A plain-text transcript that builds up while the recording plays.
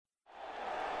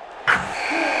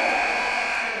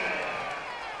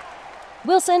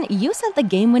Wilson, you sent the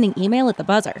game-winning email at the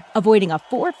buzzer, avoiding a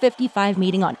 4:55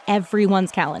 meeting on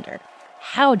everyone's calendar.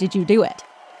 How did you do it?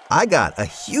 I got a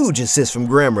huge assist from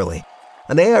Grammarly,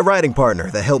 an AI writing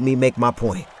partner that helped me make my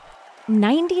point.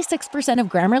 96% of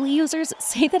Grammarly users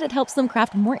say that it helps them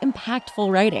craft more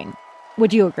impactful writing.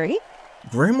 Would you agree?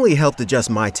 Grammarly helped adjust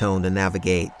my tone to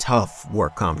navigate tough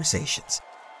work conversations.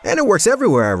 And it works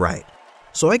everywhere I write,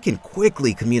 so I can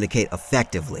quickly communicate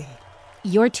effectively.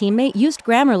 Your teammate used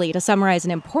Grammarly to summarize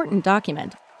an important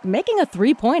document, making a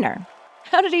 3-pointer.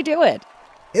 How did he do it?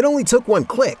 It only took one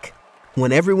click.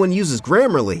 When everyone uses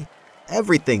Grammarly,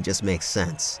 everything just makes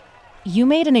sense. You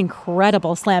made an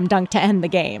incredible slam dunk to end the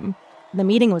game. The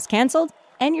meeting was canceled,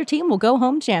 and your team will go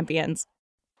home champions.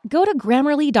 Go to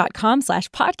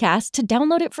Grammarly.com/podcast to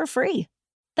download it for free.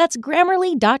 That's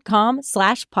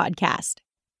Grammarly.com/podcast.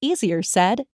 Easier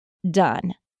said,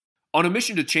 done. On a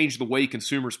mission to change the way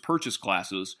consumers purchase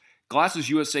glasses,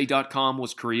 GlassesUSA.com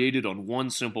was created on one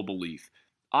simple belief: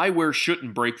 eyewear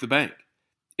shouldn't break the bank.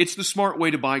 It's the smart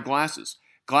way to buy glasses.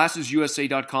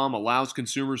 GlassesUSA.com allows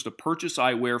consumers to purchase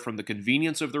eyewear from the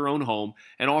convenience of their own home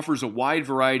and offers a wide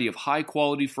variety of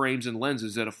high-quality frames and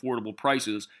lenses at affordable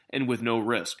prices and with no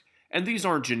risk. And these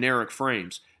aren't generic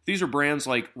frames. These are brands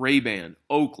like Ray-Ban,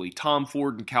 Oakley, Tom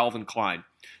Ford, and Calvin Klein.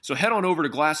 So head on over to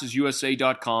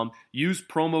GlassesUSA.com, use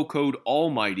promo code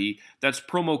ALMIGHTY, that's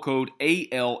promo code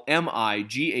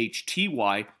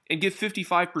ALMIGHTY, and get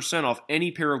 55% off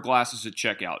any pair of glasses at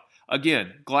checkout.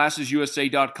 Again,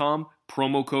 GlassesUSA.com,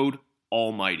 promo code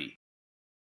ALMIGHTY.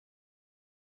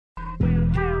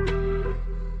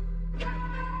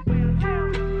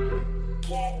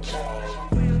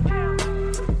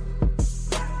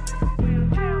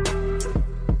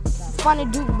 It's fun to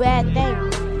do bad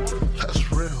things.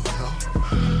 That's real, yo.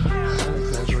 I don't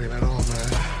exaggerate at all, man.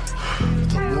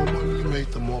 The more money you make,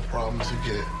 the more problems you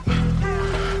get.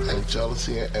 And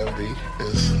jealousy and envy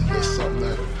is something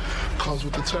that comes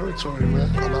with the territory,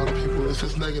 man. A lot of people, it's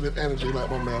just negative energy,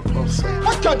 like my man Puff said.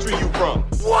 What country you from?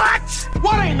 What?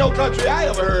 What ain't no country I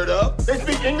ever heard of? They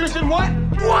speak English and what?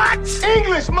 What?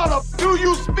 English, mother. Do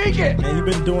you speak it? Man, you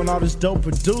been doing all this dope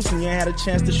producing. You ain't had a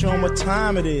chance to show them what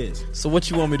time it is. So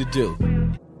what you want me to do?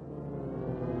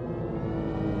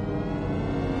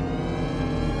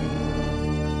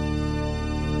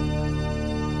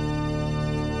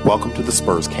 Welcome to the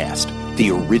Spurscast, the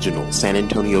original San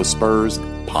Antonio Spurs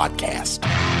podcast.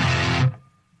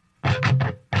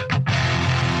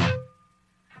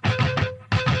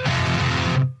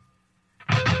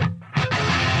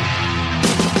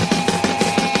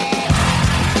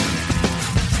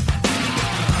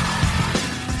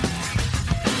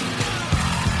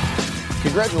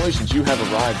 Congratulations, you have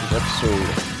arrived at episode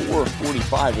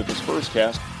 445 of the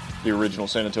Spurscast, the original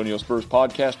San Antonio Spurs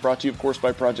podcast, brought to you, of course,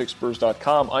 by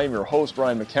ProjectSpurs.com. I am your host,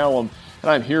 Ryan McCallum,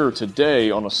 and I'm here today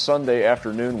on a Sunday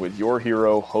afternoon with your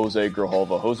hero, Jose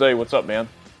Grijalva. Jose, what's up, man?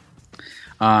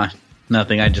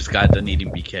 Nothing. I just got done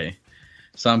eating BK,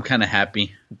 so I'm kind of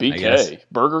happy. BK?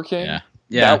 Burger King?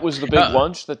 Yeah. That was the big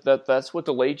lunch? That's what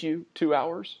delayed you 2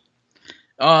 hours?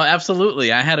 Oh,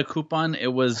 absolutely. I had a coupon.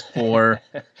 It was for,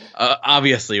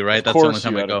 obviously, right? That's the only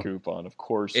time I go. Of course you had a coupon. Of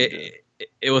course you did.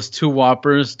 It was 2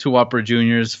 Whoppers, 2 Whopper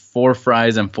Juniors, 4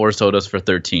 fries, and 4 sodas for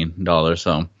 $13.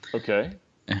 So okay,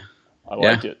 yeah. I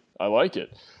like it. I like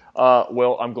it.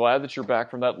 Well, I'm glad that you're back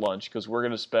from that lunch because we're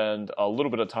going to spend a little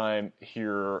bit of time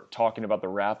here talking about the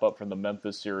wrap up from the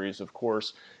Memphis series. Of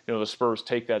course, the Spurs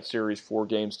take that series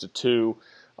 4-2.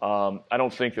 I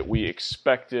don't think that we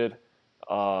expected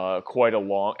quite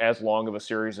as long of a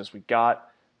series as we got,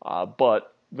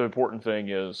 but the important thing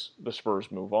is the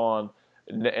Spurs move on.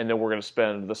 And then we're going to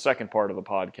spend the second part of the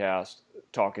podcast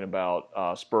talking about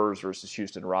Spurs versus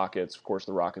Houston Rockets. Of course,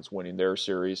 the Rockets winning their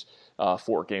series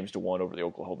 4-1 over the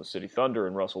Oklahoma City Thunder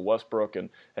and Russell Westbrook. And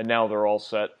now they're all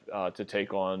set to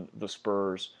take on the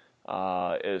Spurs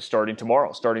starting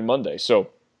tomorrow, starting Monday.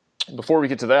 So before we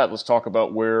get to that, let's talk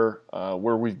about where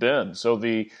we've been. So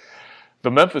the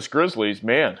Memphis Grizzlies,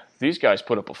 man, these guys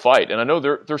put up a fight. And I know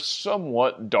they're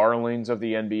somewhat darlings of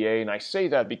the NBA, and I say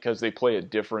that because they play a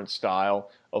different style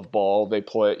of ball. They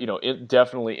play,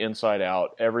 definitely inside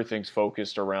out. Everything's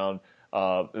focused around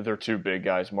their 2 big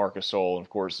guys, Marc Gasol and,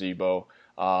 of course, Z-Bo.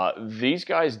 These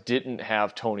guys didn't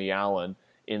have Tony Allen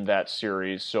in that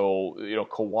series, so,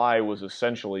 Kawhi was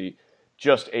essentially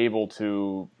just able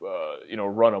to,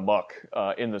 run amok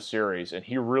in the series, and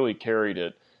he really carried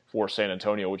it for San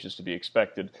Antonio, which is to be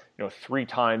expected. 3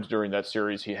 times during that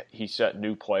series, he set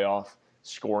new playoff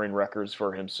scoring records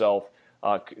for himself.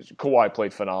 Kawhi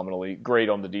played phenomenally, great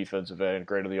on the defensive end,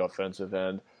 great on the offensive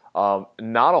end.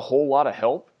 Not a whole lot of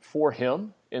help for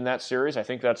him in that series. I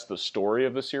think that's the story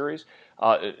of the series.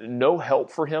 No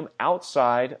help for him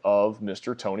outside of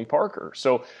Mr. Tony Parker.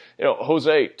 So,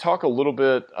 Jose, talk a little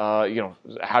bit,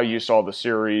 how you saw the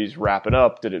series wrapping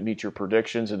up. Did it meet your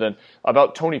predictions? And then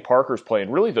about Tony Parker's play,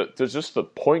 and really there's just the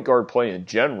point guard play in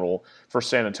general for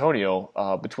San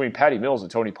Antonio. Between Patty Mills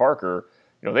and Tony Parker,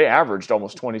 they averaged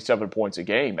almost 27 points a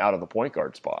game out of the point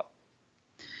guard spot.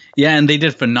 Yeah, and they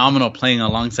did phenomenal playing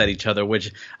alongside each other,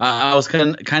 which I was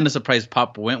kind of surprised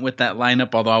Pop went with that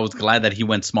lineup, although I was glad that he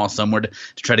went small somewhere to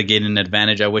try to gain an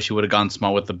advantage. I wish he would have gone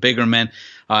small with the bigger men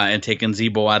and taken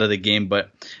Zebo out of the game.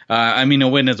 But, a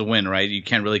win is a win, right? You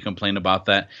can't really complain about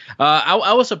that.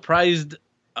 I was surprised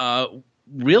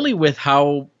really with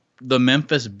how the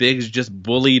Memphis Bigs just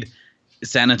bullied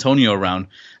San Antonio around.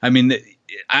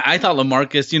 I thought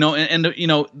LaMarcus,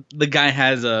 the guy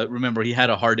has remember he had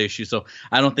a heart issue, so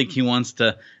I don't think he wants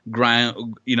to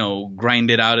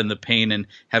grind it out in the pain and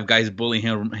have guys bully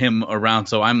him around.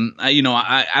 So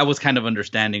I was kind of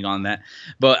understanding on that,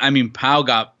 but Pau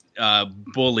got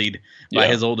bullied by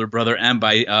his older brother and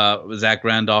by Zach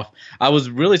Randolph. I was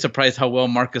really surprised how well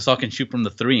Marcus Gasol can shoot from the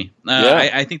three.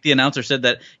 I think the announcer said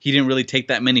that he didn't really take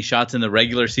that many shots in the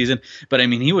regular season, but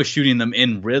he was shooting them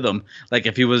in rhythm, like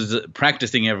if he was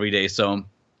practicing every day. So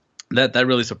that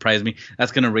really surprised me.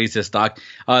 That's going to raise his stock.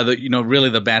 Really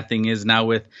the bad thing is now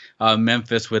with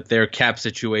Memphis, with their cap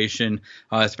situation,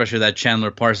 especially that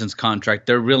Chandler Parsons contract,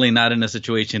 they're really not in a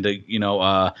situation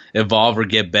to evolve or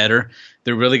get better.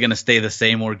 They're really going to stay the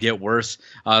same or get worse.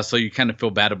 So you kind of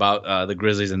feel bad about the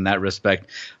Grizzlies in that respect.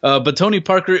 But Tony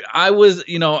Parker, I was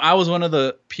one of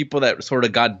the people that sort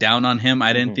of got down on him.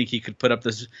 I didn't think he could put up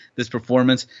this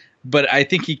performance, but I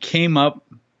think he came up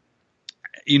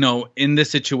in this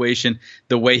situation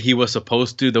the way he was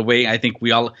supposed to, the way I think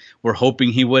we all were hoping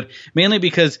he would, mainly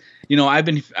because,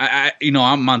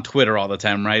 I'm on Twitter all the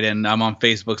time, right? And I'm on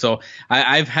Facebook. So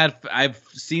I've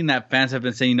seen that fans have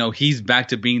been saying, he's back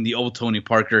to being the old Tony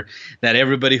Parker, that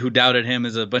everybody who doubted him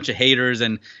is a bunch of haters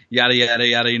and yada, yada,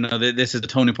 yada. This is the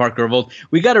Tony Parker of old.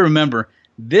 We got to remember,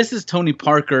 this is Tony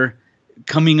Parker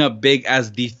coming up big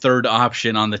as the third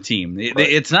option on the team. Right.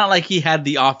 It's not like he had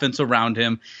the offense around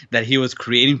him that he was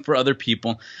creating for other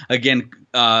people. Again,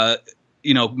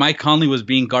 Mike Conley was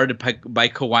being guarded by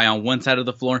Kawhi on one side of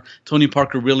the floor. Tony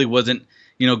Parker really wasn't,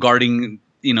 guarding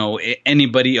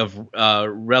anybody of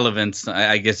relevance,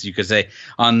 I guess you could say,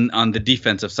 on the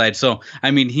defensive side. So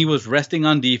he was resting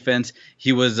on defense.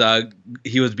 He was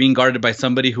being guarded by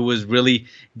somebody who was really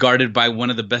guarded by one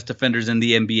of the best defenders in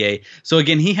the NBA. So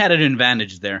again, he had an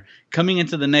advantage there. Coming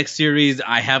into the next series,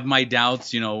 I have my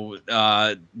doubts.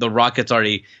 The Rockets are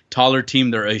a taller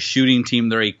team. They're a shooting team.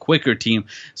 They're a quicker team.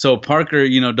 So Parker,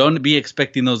 don't be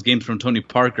expecting those games from Tony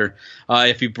Parker.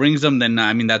 If he brings them, then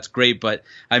that's great. But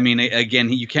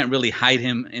again, you can't really hide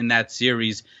him in that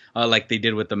series like they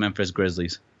did with the Memphis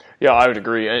Grizzlies. Yeah, I would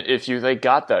agree. If they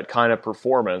got that kind of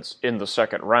performance in the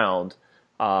second round,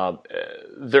 out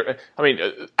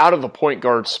of the point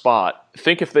guard spot,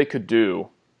 think if they could do.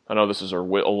 I know this is a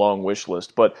long wish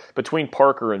list, but between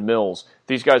Parker and Mills,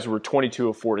 these guys were 22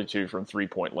 of 42 from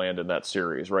three-point land in that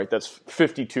series, right? That's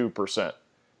 52%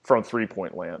 from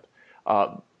three-point land.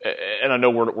 And I know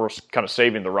we're kind of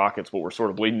saving the Rockets, but we're sort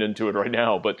of bleeding into it right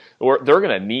now. But they're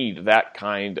going to need that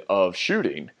kind of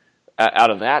shooting out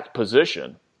of that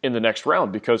position in the next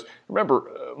round, because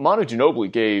remember, Manu Ginobili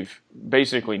gave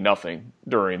basically nothing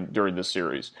during this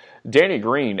series. Danny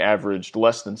Green averaged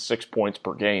less than 6 points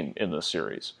per game in this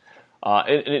series.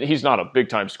 And he's not a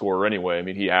big-time scorer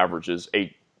anyway. He averages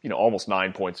 8, almost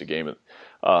 9 points a game in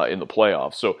the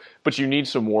playoffs. So, but you need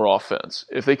some more offense.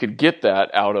 If they could get that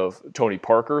out of Tony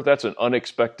Parker, that's an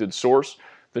unexpected source.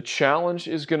 The challenge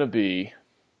is going to be,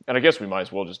 and I guess we might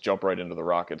as well just jump right into the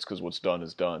Rockets because what's done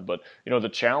is done. But, the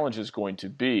challenge is going to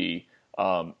be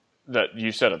that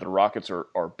you said it, the Rockets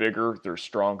are bigger, they're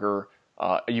stronger.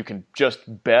 You can just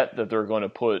bet that they're going to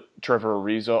put Trevor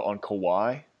Ariza on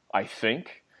Kawhi, I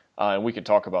think. And we can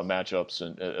talk about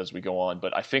matchups as we go on.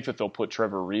 But I think that they'll put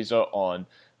Trevor Ariza on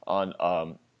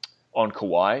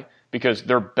Kawhi because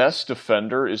their best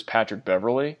defender is Patrick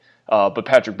Beverley. But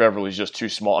Patrick Beverley's just too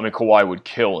small. Kawhi would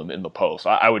kill him in the post.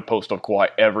 I would post up Kawhi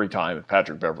every time if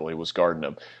Patrick Beverley was guarding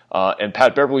him. And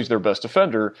Pat Beverley's their best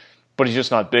defender, but he's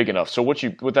just not big enough. So what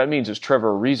that means is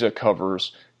Trevor Ariza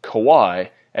covers Kawhi,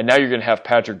 and now you're going to have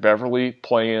Patrick Beverley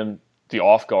playing the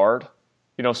off guard,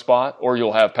 spot, or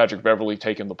you'll have Patrick Beverley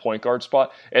taking the point guard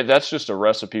spot. And that's just a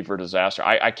recipe for disaster.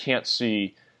 I can't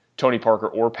see Tony Parker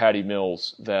or Patty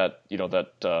Mills that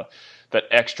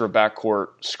extra backcourt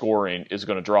scoring is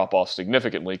going to drop off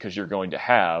significantly because you're going to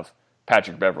have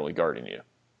Patrick Beverley guarding you.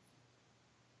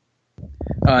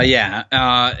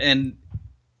 And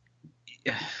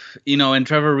and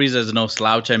Trevor Ariza is no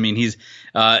slouch. I mean, he's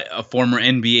a former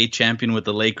NBA champion with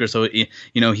the Lakers, so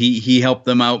he helped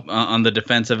them out on the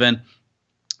defensive end.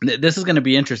 This is going to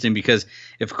be interesting because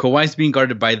if Kawhi's being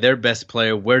guarded by their best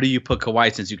player, where do you put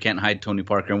Kawhi since you can't hide Tony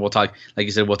Parker? And we'll talk, like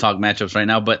you said, we'll talk matchups right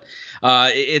now. But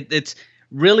it's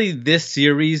really this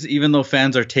series, even though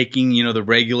fans are taking the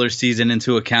regular season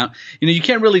into account, you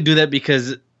can't really do that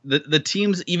because the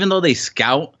teams, even though they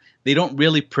scout, they don't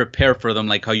really prepare for them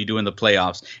like how you do in the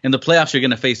playoffs. In the playoffs, you're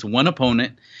going to face one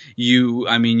opponent. You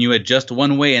adjust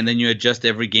one way, and then you adjust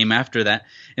every game after that.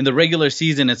 In the regular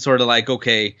season, it's sort of like,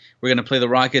 okay, we're going to play the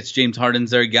Rockets. James Harden's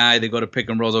their guy. They go to pick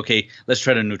and rolls. Okay, let's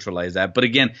try to neutralize that. But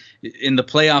again, in the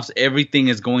playoffs, everything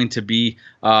is going to be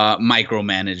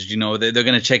micromanaged. They're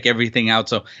going to check everything out.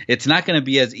 So it's not going to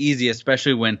be as easy,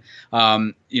 especially when,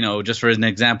 just for an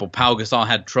example, Pau Gasol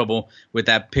had trouble with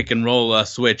that pick and roll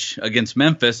switch against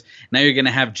Memphis. Now you're going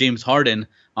to have James Harden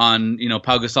on,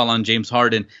 Pau Gasol on James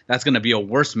Harden. That's going to be a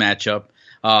worse matchup.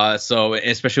 So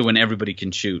especially when everybody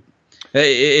can shoot.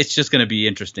 It's just going to be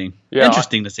interesting. Yeah,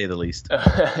 interesting to say the least.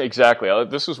 Exactly.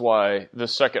 This is why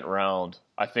this second round,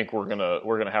 I think we're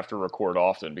gonna have to record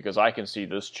often because I can see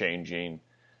this changing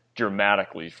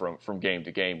dramatically from game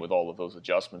to game with all of those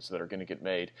adjustments that are going to get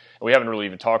made. And we haven't really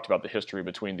even talked about the history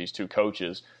between these two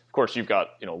coaches. Of course, you've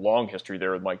got long history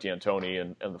there with Mike D'Antoni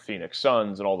and the Phoenix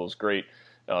Suns and all those great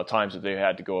times that they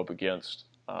had to go up against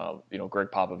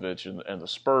Greg Popovich and the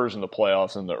Spurs in the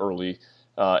playoffs in the early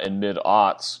and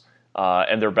mid-aughts.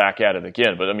 And they're back at it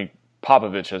again. But, I mean,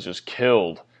 Popovich has just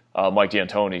killed Mike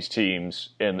D'Antoni's teams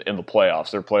in the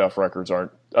playoffs. Their playoff records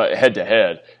aren't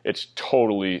head-to-head. It's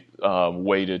totally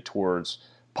weighted towards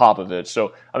Popovich.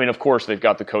 So, I mean, of course, they've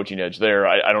got the coaching edge there.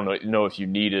 I don't know if you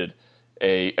needed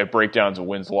a breakdowns of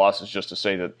wins losses just to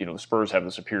say that, the Spurs have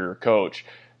the superior coach.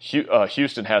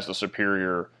 Houston has the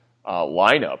superior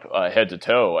lineup head to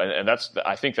toe, and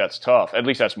I think that's tough. At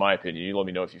least that's my opinion. You let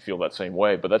me know if you feel that same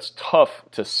way. But that's tough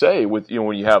to say with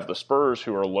when you have the Spurs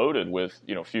who are loaded with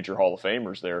future Hall of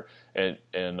Famers there, and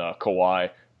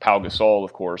Kawhi, Pau Gasol,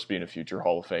 of course, being a future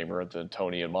Hall of Famer, and then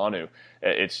Tony and Manu.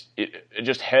 It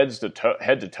just head to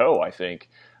toe. I think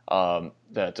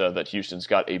that Houston's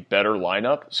got a better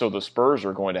lineup, so the Spurs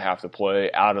are going to have to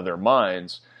play out of their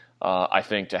minds. I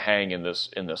think to hang in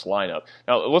this lineup.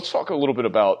 Now let's talk a little bit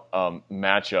about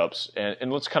matchups,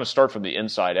 and let's kind of start from the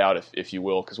inside out, if you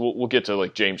will, because we'll get to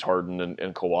like James Harden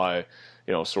and Kawhi,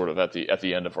 sort of at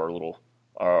the end of our little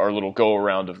go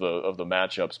around of the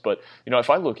matchups. But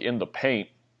if I look in the paint,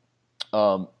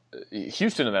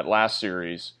 Houston in that last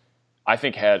series, I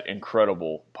think had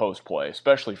incredible post play,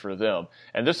 especially for them.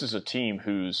 And this is a team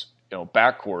whose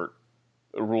backcourt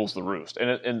rules the roost,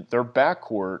 and their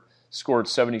backcourt scored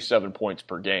 77 points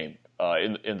per game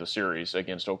in the series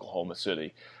against Oklahoma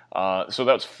City. So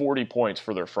that's 40 points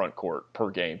for their front court per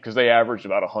game because they averaged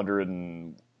about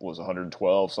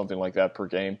 112, something like that per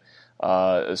game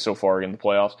so far in the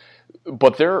playoffs.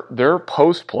 But their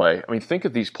post play, I mean, think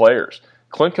of these players.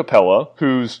 Clint Capella,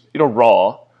 who's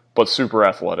raw but super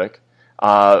athletic.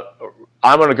 I'm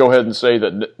going to go ahead and say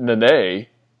that Nene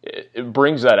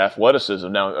brings that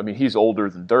athleticism. Now, I mean, he's older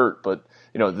than dirt, but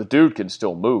the dude can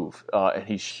still move, and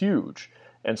he's huge.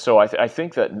 And so I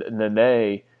think that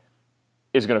Nene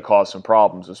is going to cause some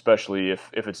problems, especially if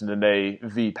it's Nene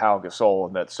v. Pau Gasol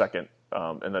in that second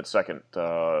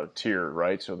tier,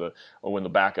 right? So when the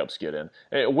backups get in.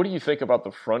 What do you think about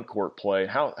the front court play?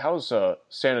 How's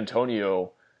San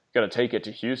Antonio going to take it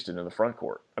to Houston in the front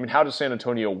court? I mean, how does San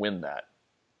Antonio win that?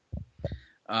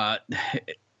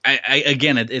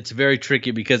 Again, it's very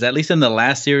tricky because at least in the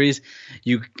last series,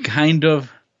 you kind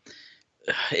of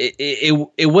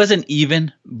it wasn't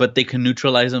even, but they can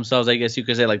neutralize themselves. I guess you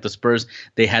could say, like the Spurs,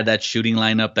 they had that shooting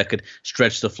lineup that could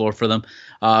stretch the floor for them.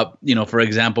 For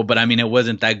example, but I mean, it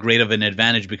wasn't that great of an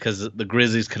advantage because the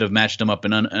Grizzlies could have matched them up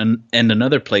in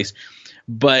another place.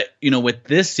 But with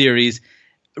this series,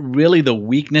 really the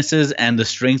weaknesses and the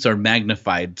strengths are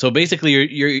magnified. So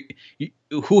basically, you're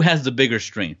who has the bigger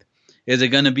strength? Is it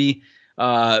going to be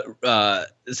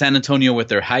San Antonio with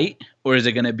their height, or is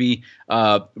it going to be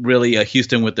really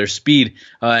Houston with their speed?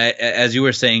 As you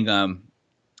were saying,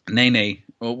 Nene,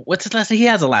 what's his last name? He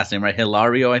has a last name, right?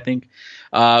 Hilario, I think.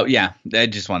 Yeah, I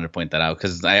just wanted to point that out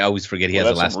because I always forget he has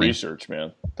a last name. That's some research,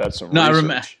 man. That's some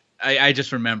research. I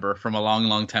just remember from a long,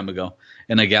 long time ago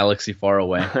in a galaxy far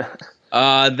away.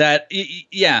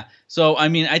 So I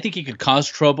mean, I think he could cause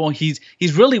trouble. He's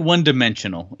really one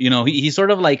dimensional. He's sort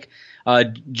of like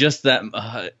Just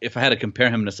that if I had to compare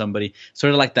him to somebody,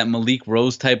 sort of like that Malik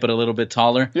Rose type, but a little bit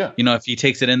taller. Yeah. If he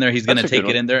takes it in there, he's going to take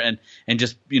it in there and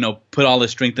just put all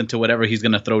his strength into whatever he's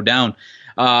going to throw down.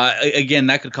 Again,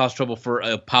 that could cause trouble for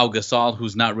Pau Gasol,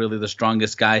 who's not really the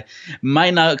strongest guy.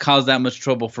 Might not cause that much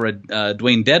trouble for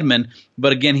Dwayne Dedmon,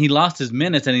 but again, he lost his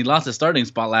minutes and he lost his starting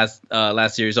spot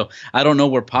last series. So I don't know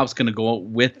where Pop's going to go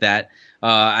with that.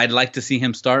 I'd like to see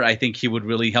him start. I think he would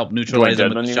really help neutralize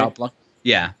him with the shot block.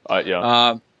 Yeah.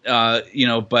 But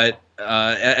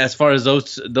as far as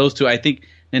those two, I think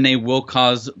Nene will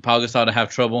cause Pau Gasol to have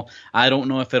trouble. I don't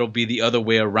know if it'll be the other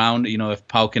way around, if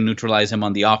Pau can neutralize him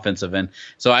on the offensive end.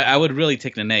 So I would really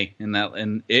take Nene in that.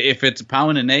 And if it's Pau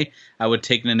and Nene, I would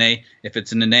take Nene. If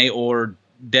it's Nene or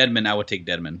Dedmon, I would take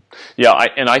Dedmon. Yeah,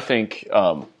 I think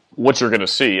what you're going to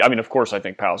see, of course, I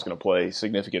think Pau's going to play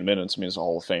significant minutes. He's a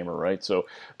Hall of Famer, right? So,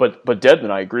 but Dedmon,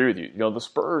 I agree with you. The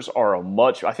Spurs are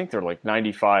I think they're like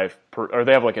 95, or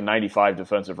they have like a 95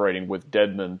 defensive rating with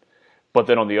Dedmon. But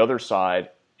then on the other side,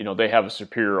 they have a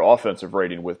superior offensive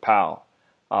rating with Pau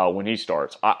when he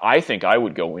starts. I think I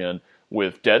would go in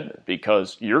with Dedmon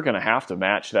because you're going to have to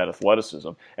match that athleticism.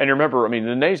 And remember,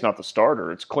 Nene's not the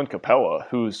starter. It's Clint Capella,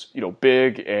 who's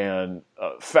big and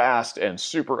fast and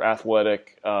super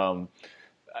athletic.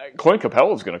 Clint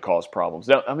Capella is going to cause problems.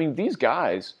 Now, these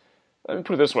guys. Let me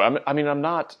put it this way.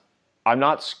 I'm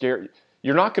not scared.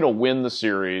 You're not going to win the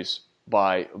series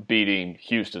by beating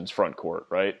Houston's front court,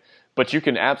 right? But you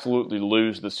can absolutely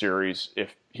lose the series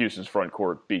if Houston's front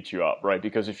court beats you up, right?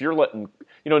 Because if you're letting,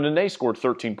 Nene scored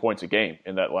 13 points a game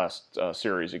in that last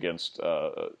series against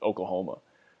Oklahoma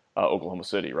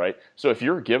City, right? So if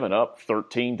you're giving up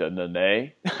 13 to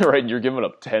Nene, right, and you're giving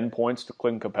up 10 points to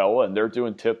Clint Capella, and they're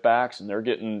doing tip backs and they're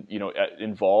getting,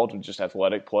 involved in just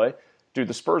athletic play, dude,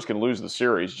 the Spurs can lose the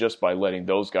series just by letting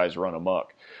those guys run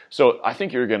amok. So I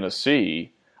think you're going to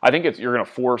see. You're going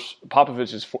to force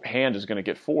Popovich's hand is going to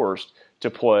get forced to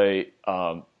play,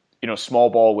 small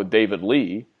ball with David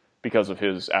Lee because of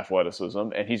his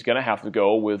athleticism, and he's going to have to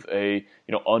go with a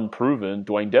unproven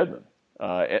Dwayne Dedmon,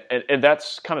 and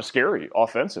that's kind of scary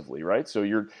offensively, right? So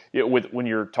when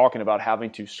you're talking about having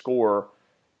to score,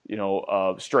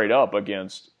 straight up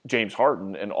against James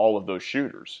Harden and all of those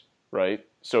shooters, right?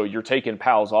 So you're taking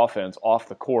Pau's offense off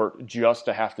the court just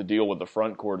to have to deal with the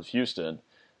front court of Houston.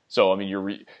 So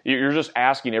you're just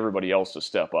asking everybody else to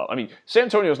step up. San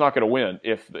Antonio's not going to win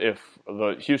if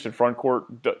the Houston front court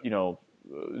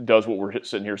does what we're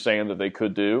sitting here saying that they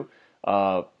could do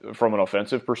from an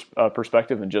offensive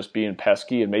perspective and just being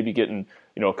pesky and maybe getting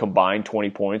a combined 20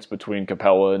 points between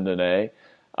Capella and Nene.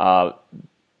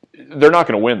 They're not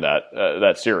going to win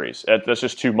that series. That's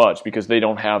just too much because they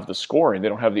don't have the scoring, they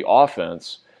don't have the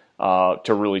offense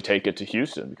to really take it to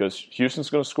Houston because Houston's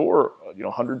going to score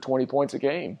 120 points a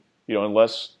game,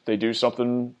 unless they do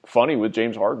something funny with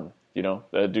James Harden,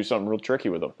 do something real tricky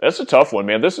with him. That's a tough one,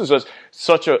 man. This is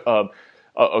such a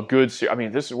good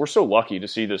series. We're so lucky to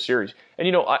see this series.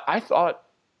 And, I thought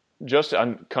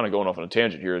I'm kind of going off on a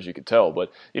tangent here, as you could tell,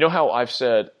 but how I've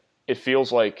said it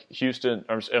feels like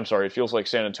it feels like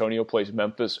San Antonio plays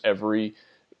Memphis every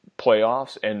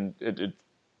playoffs, and it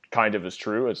kind of is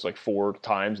true. It's like 4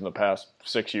 times in the past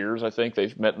 6 years, I think,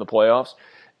 they've met in the playoffs.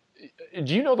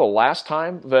 Do you know the last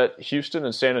time that Houston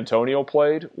and San Antonio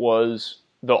played was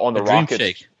on the Rockets?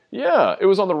 Shake. Yeah, it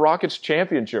was on the Rockets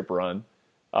championship run,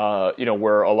 where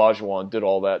Olajuwon did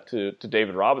all that to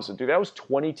David Robinson. Dude, that was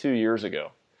 22 years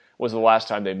ago was the last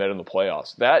time they met in the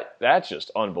playoffs. That's just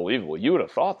unbelievable. You would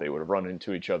have thought they would have run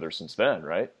into each other since then,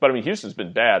 right? But, Houston's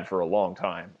been bad for a long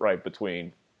time, right,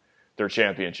 between their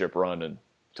championship run and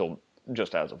till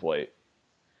just as of late.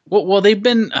 Well, they've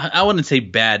been, I wouldn't say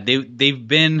bad. They've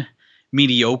been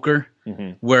mediocre.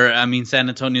 Mm-hmm. Where San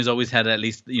Antonio's always had at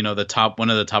least one of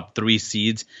the top 3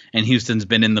 seeds, and Houston's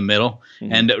been in the middle.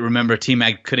 Mm-hmm. And remember,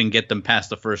 T-Mac couldn't get them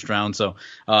past the first round, so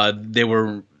they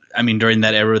were. During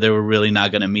that era, they were really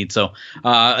not going to meet. So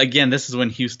again, this is when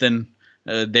Houston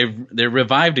they're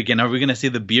revived again. Are we going to see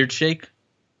the beard shake?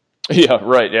 Yeah,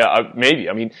 right. Yeah,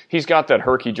 maybe. He's got that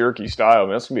herky jerky style.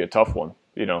 That's going to be a tough one.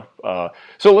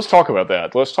 So let's talk about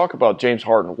that. Let's talk about James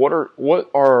Harden. What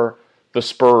are the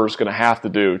Spurs going to have to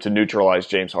do to neutralize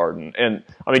James Harden? And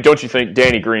don't you think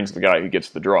Danny Green's the guy who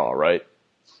gets the draw, right?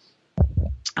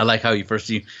 I like how you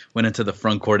went into the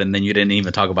front court and then you didn't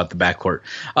even talk about the back court.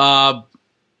 Well,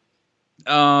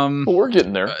 we're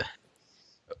getting there.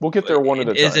 We'll get there one at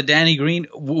a time. Is it Danny Green?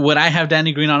 Would I have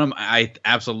Danny Green on him? I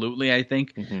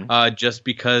think. Mm-hmm. Just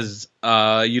because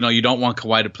you don't want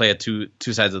Kawhi to play at two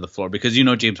sides of the floor because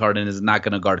James Harden is not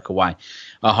going to guard Kawhi.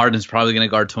 Harden's probably going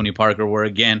to guard Tony Parker. Where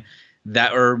again,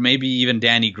 that, or maybe even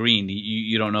Danny Green.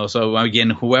 You don't know. So again,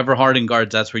 whoever Harden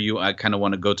guards, that's where you kind of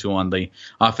want to go to on the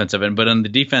offensive end. But on the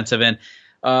defensive end,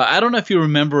 I don't know if you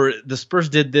remember, the Spurs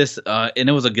did this, and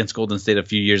it was against Golden State a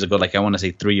few years ago, like I want to say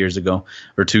 3 years ago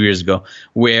or 2 years ago,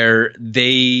 where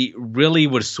they really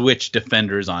would switch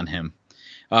defenders on him.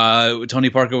 Tony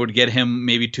Parker would get him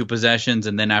maybe 2 possessions,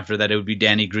 and then after that it would be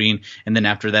Danny Green, and then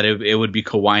after that it would be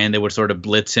Kawhi, and they would sort of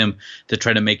blitz him to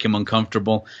try to make him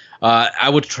uncomfortable. I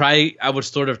would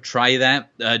sort of try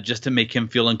that just to make him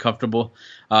feel uncomfortable,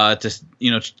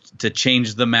 to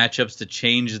change the matchups, to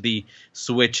change the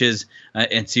switches,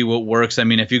 and see what works. I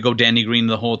mean, if you go Danny Green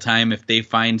the whole time, if they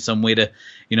find some way to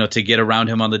to get around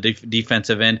him on the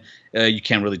defensive end, you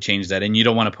can't really change that, and you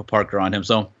don't want to put Parker on him.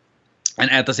 So. And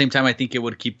at the same time, I think it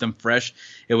would keep them fresh.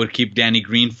 It would keep Danny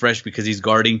Green fresh because he's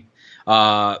guarding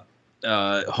Harden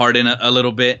a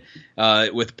little bit.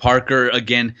 With Parker,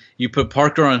 again, you put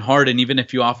Parker on Harden, even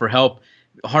if you offer help,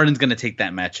 Harden's going to take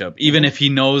that matchup. Even if he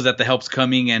knows that the help's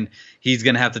coming and he's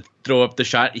going to have to throw up the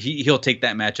shot, he'll take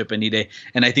that matchup any day.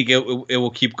 And I think it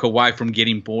will keep Kawhi from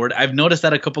getting bored. I've noticed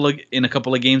that in a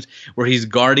couple of games where he's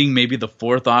guarding maybe the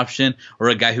 4th option or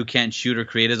a guy who can't shoot or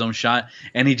create his own shot,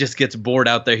 and he just gets bored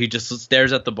out there. He just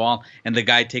stares at the ball, and the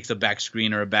guy takes a back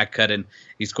screen or a back cut, and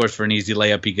he scores for an easy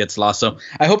layup. He gets lost. So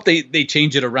I hope they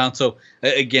change it around. So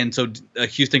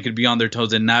Houston could be on their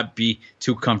toes and not be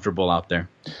too comfortable out there.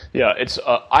 Yeah, it's.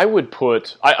 I would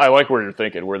put. I like where you're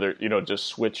thinking, where they're just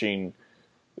switching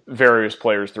various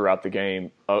players throughout the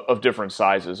game of different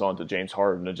sizes onto James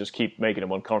Harden and just keep making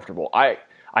him uncomfortable. I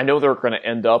know they're going to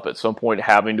end up at some point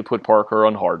having to put Parker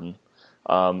on Harden,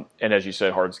 and as you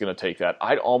said, Harden's going to take that.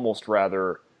 I'd almost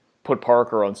rather put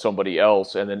Parker on somebody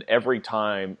else, and then every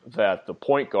time that the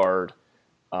point guard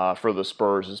for the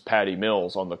Spurs is Patty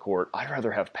Mills on the court, I'd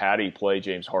rather have Patty play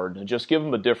James Harden and just give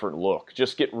him a different look.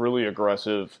 Just get really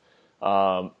aggressive,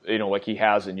 like he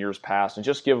has in years past, and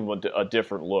just give him a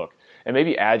different look, and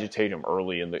maybe agitate him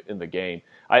early in the game.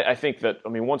 I think that,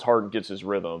 once Harden gets his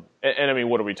rhythm, and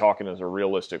what are we talking as a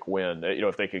realistic win?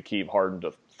 If they could keep Harden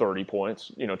to 30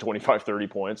 points, 25, 30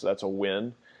 points, that's a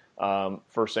win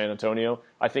for San Antonio.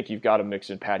 I think you've got to mix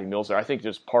in Patty Mills there. I think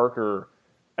just Parker,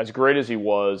 as great as he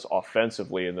was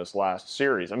offensively in this last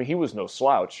series, he was no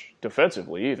slouch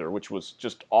defensively either, which was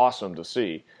just awesome to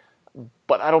see.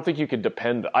 But I don't think you can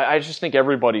depend. I just think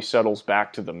everybody settles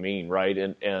back to the mean, right?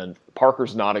 And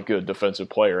Parker's not a good defensive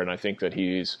player, and I think that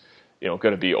he's going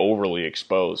to be overly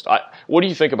exposed. What do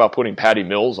you think about putting Patty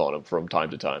Mills on him from time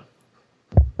to time?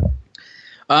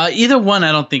 Either one,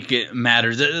 I don't think it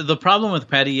matters. The problem with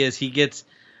Patty is he gets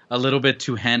a little bit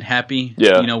too hand happy,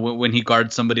 when he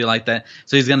guards somebody like that.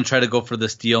 So he's going to try to go for the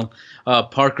steal.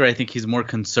 Parker, I think he's more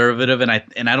conservative, and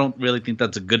I don't really think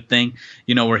that's a good thing,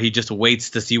 where he just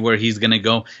waits to see where he's going to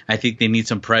go. I think they need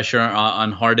some pressure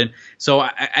on Harden. So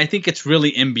I think it's really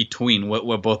in between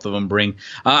what both of them bring.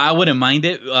 I wouldn't mind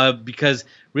it because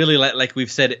really, like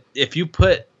we've said, if you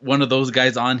put one of those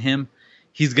guys on him,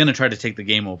 he's going to try to take the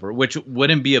game over, which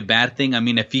wouldn't be a bad thing.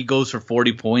 If he goes for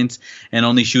 40 points and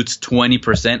only shoots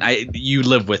 20%, you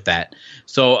live with that.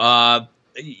 So I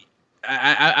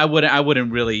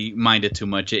wouldn't really mind it too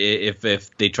much if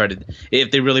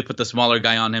they really put the smaller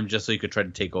guy on him just so he could try to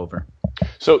take over.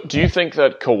 So do you think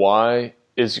that Kawhi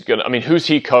is going to – who's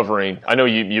he covering? I know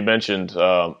you mentioned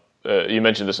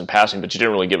this in passing, but you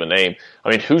didn't really give a name.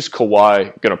 Who's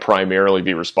Kawhi going to primarily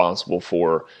be responsible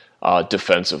for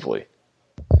defensively?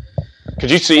 Could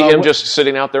you see him just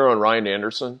sitting out there on Ryan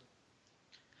Anderson?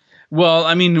 Well,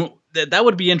 that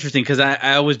would be interesting because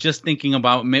I was just thinking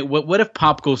about what if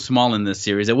Pop goes small in this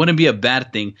series? It wouldn't be a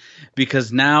bad thing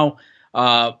because now,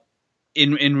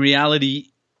 in reality,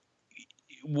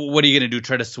 what are you going to do?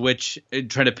 Try to switch,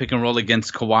 try to pick and roll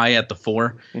against Kawhi at the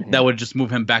 4? Mm-hmm. That would just move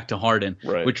him back to Harden,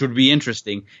 right, which would be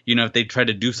interesting, if they try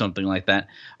to do something like that.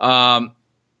 I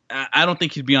don't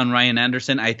think he'd be on Ryan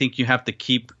Anderson. I think you have to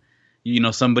keep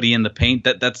somebody in the paint.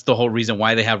 That's the whole reason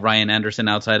why they have Ryan Anderson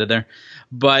outside of there.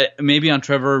 But maybe on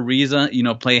Trevor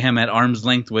Ariza, play him at arm's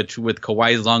length, which with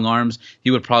Kawhi's long arms, he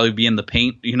would probably be in the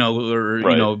paint,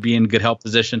 or be in good help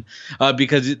position.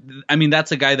 Because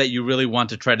that's a guy that you really want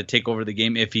to try to take over the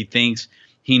game if he thinks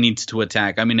he needs to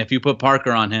attack. If you put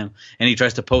Parker on him and he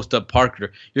tries to post up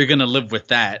Parker, you're going to live with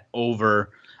that over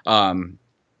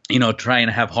trying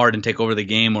to have Harden take over the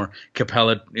game, or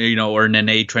Capella, or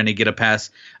Nene trying to get a pass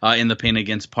in the paint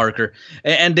against Parker.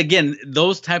 And again,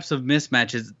 those types of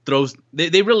mismatches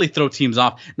they really throw teams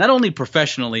off, not only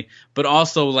professionally, but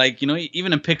also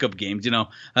even in pickup games.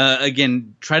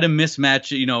 Again, try to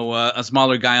mismatch a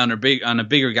smaller guy on a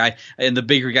bigger guy, and the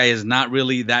bigger guy is not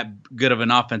really that good of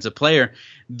an offensive player.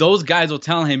 those guys will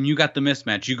tell him, you got the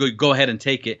mismatch. You go ahead and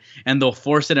take it. And they'll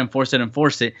force it and force it and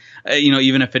force it,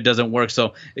 even if it doesn't work.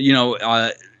 So,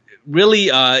 really,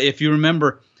 if you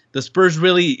remember, the Spurs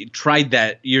really tried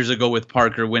that years ago with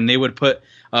Parker when they would put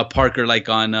Parker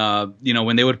on,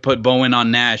 when they would put Bowen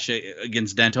on Nash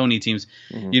against D'Antoni teams.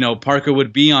 Mm-hmm. Parker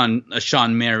would be on a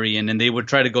Sean Marion, and they would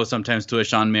try to go sometimes to a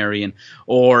Sean Marion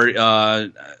or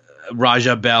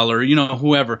Raja Bell or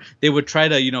whoever. They would try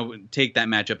to take that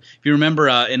matchup. If you remember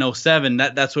in 2007,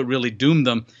 that's what really doomed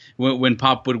them when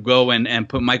Pop would go and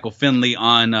put Michael Finley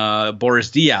on Boris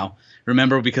Diaw.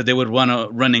 Remember, because they would want to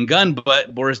run and gun,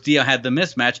 but Boris Diaw had the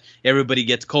mismatch. Everybody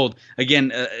gets cold.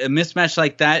 Again, a mismatch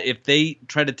like that, if they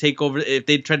try to take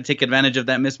advantage of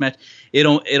that mismatch,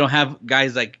 it'll have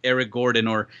guys like Eric Gordon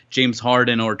or James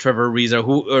Harden or Trevor Ariza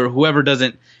or whoever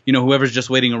doesn't, whoever's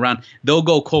just waiting around. They'll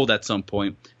go cold at some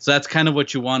point. So that's kind of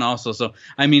what you want also. So,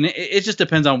 I mean, it just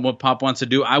depends on what Pop wants to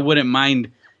do. I wouldn't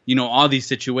mind, all these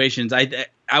situations.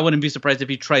 I wouldn't be surprised if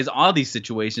he tries all these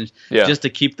situations just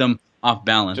to keep them off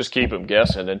balance. Just keep them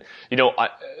guessing. And,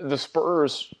 the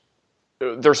Spurs,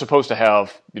 they're supposed to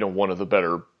have, one of the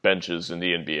better benches in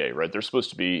the NBA, right? They're supposed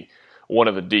to be one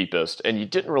of the deepest, and you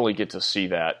didn't really get to see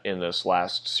that in this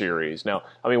last series. Now,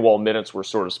 while minutes were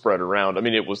sort of spread around,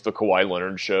 it was the Kawhi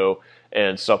Leonard show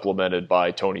and supplemented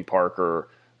by Tony Parker,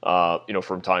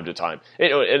 from time to time.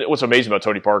 And what's amazing about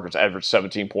Tony Parker's averaged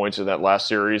 17 points in that last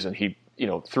series, and he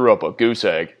threw up a goose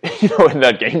egg, in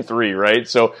that game 3, right?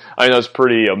 So, that's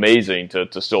pretty amazing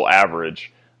to still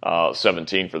average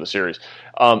 17 for the series.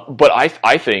 But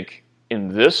I think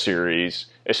in this series,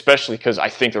 especially because I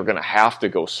think they're going to have to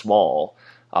go small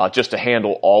just to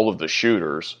handle all of the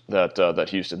shooters that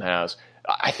Houston has,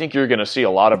 I think you're going to see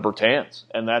a lot of Bertans,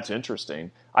 and that's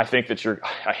interesting. I think that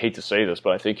I hate to say this,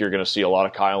 but I think you're going to see a lot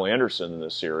of Kyle Anderson in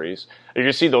this series. You're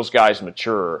going to see those guys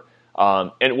mature.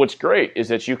 And what's great is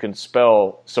that you can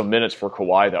spell some minutes for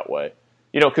Kawhi that way.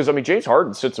 Because, James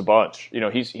Harden sits a bunch.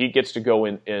 He gets to go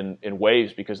in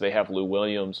waves because they have Lou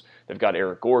Williams. They've got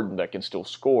Eric Gordon that can still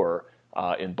score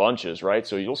in bunches, right?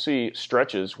 So you'll see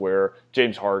stretches where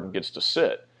James Harden gets to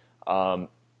sit. And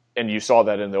you saw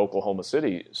that in the Oklahoma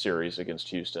City series against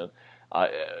Houston.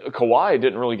 Kawhi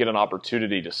didn't really get an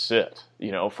opportunity to sit,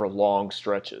 for long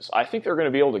stretches. I think they're going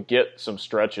to be able to get some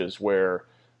stretches where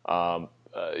they're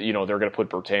going to put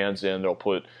Bertans in. They'll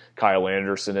put Kyle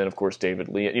Anderson in, of course, David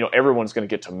Lee. Everyone's going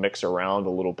to get to mix around a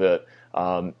little bit,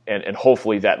 and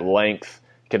hopefully that length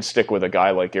can stick with a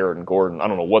guy like Aaron Gordon. I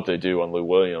don't know what they do on Lou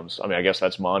Williams. I guess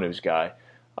that's Manu's guy,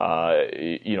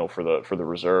 for the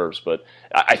reserves. But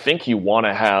I think you want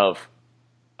to have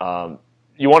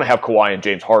Kawhi and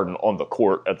James Harden on the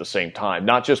court at the same time,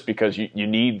 not just because you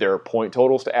need their point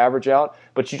totals to average out,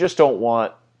 but you just don't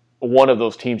want one of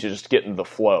those teams to just get in the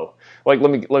flow. Like,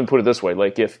 let me put it this way.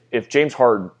 Like, if James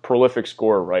Harden, prolific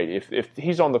scorer, right, if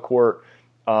he's on the court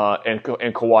and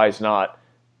Kawhi's not,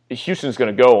 Houston's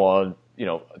going to go on,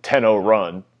 a 10-0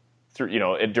 run through,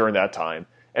 during that time.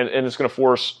 And it's going to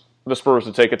force the Spurs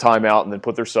to take a timeout and then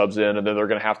put their subs in, and then they're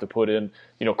going to have to put in,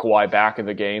 Kawhi back in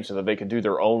the game so that they can do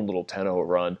their own little 10-0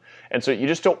 run. And so you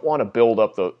just don't want to build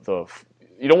up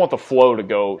you don't want the flow to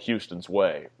go Houston's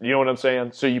way. You know what I'm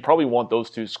saying? So you probably want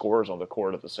those two scorers on the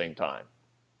court at the same time.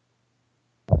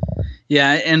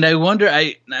 Yeah, and I wonder.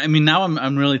 Now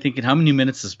I'm really thinking, how many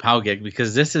minutes does Pau get?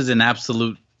 Because this is an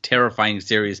absolute terrifying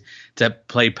series to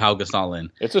play Pau Gasol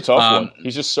in. It's a tough one.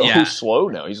 He's just so slow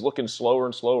now. He's looking slower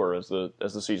and slower as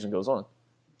the season goes on.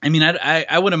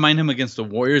 I wouldn't mind him against the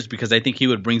Warriors because I think he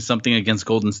would bring something against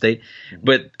Golden State.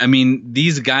 But,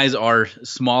 these guys are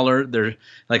smaller. They're,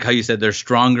 like how you said, they're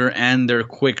stronger and they're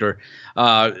quicker.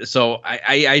 So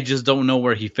I just don't know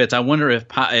where he fits. I wonder if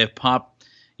Pop,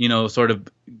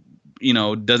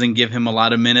 doesn't give him a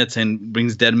lot of minutes and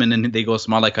brings Dedmon and they go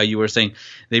small, like how you were saying.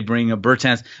 They bring a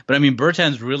Bertans. But,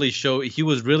 Bertans really he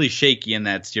was really shaky in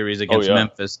that series against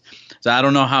Memphis. So I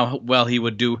don't know how well he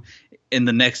would do in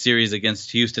the next series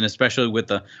against Houston, especially with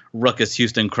the ruckus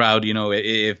Houston crowd,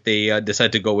 if they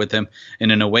decide to go with him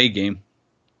in an away game.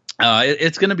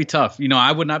 It's going to be tough.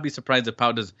 I would not be surprised if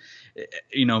Pau does,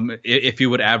 if he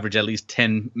would average at least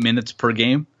 10 minutes per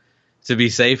game to be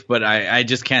safe, but I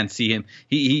just can't see him.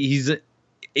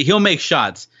 He'll make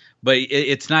shots, but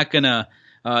it's not going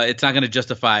to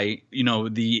justify,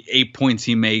 the 8 points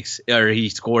he makes or he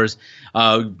scores,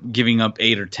 giving up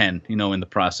 8 or 10, in the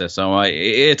process. So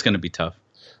it's going to be tough.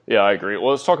 Yeah, I agree.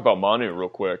 Well, let's talk about Manu real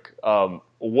quick.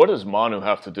 What does Manu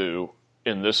have to do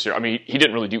in this series? He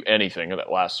didn't really do anything in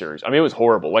that last series. It was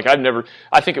horrible. Like, I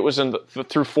think it was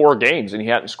through 4 games and he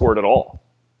hadn't scored at all.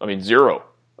 0.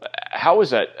 How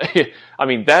is that?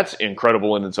 That's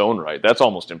incredible in its own right. That's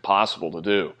almost impossible to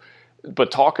do.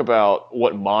 But talk about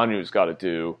what Manu's got to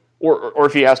do, or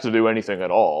if he has to do anything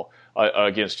at all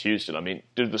against Houston. I mean,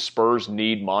 do the Spurs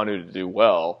need Manu to do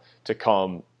well to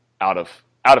come out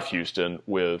of Houston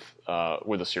with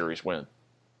a series win?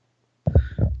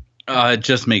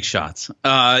 Just make shots,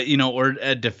 or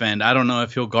defend. I don't know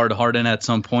if he'll guard Harden at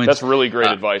some point. That's really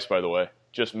great advice, by the way.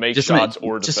 Just make shots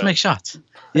or defend. Just make shots.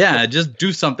 Yeah, just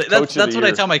do something. That's what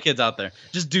I tell my kids out there.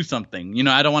 Just do something.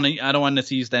 I don't want to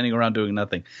see you standing around doing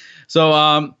nothing. So,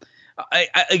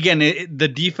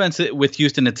 the defense with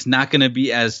Houston, it's not going to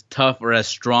be as tough or as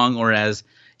strong or as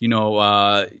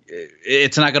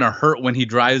it's not going to hurt when he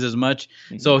drives as much.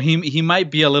 Mm-hmm. So he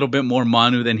might be a little bit more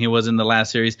Manu than he was in the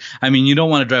last series. I mean, you don't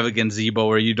want to drive against Zebo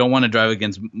or you don't want to drive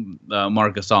against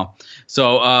Marc Gasol.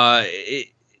 So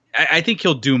I think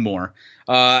he'll do more.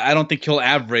 I don't think he'll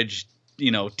average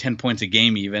 10 points a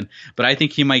game even, but I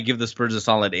think he might give the Spurs a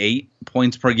solid 8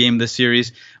 points per game this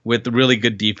series with really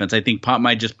good defense. I think Pop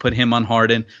might just put him on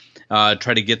Harden, try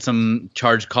to get some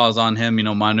charge calls on him.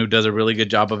 Manu does a really good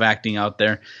job of acting out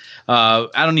there. I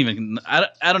don't even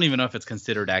know if it's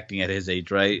considered acting at his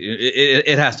age, right?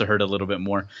 It has to hurt a little bit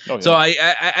more. Oh, yeah. So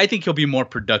I think he'll be more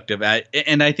productive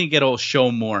and I think it'll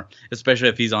show more, especially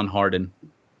if he's on Harden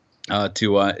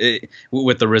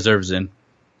with the reserves in.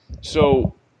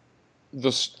 So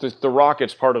the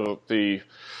Rockets, part of the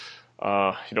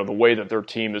way that their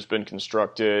team has been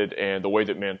constructed and the way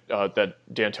that that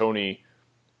D'Antoni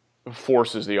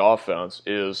forces the offense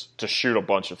is to shoot a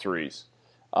bunch of threes.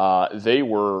 They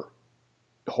were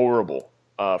horrible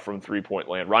from three-point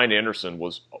land. Ryan Anderson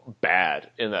was bad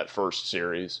in that first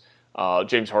series.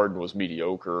 James Harden was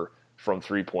mediocre from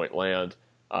three-point land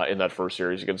in that first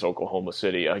series against Oklahoma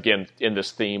City. Again, in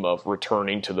this theme of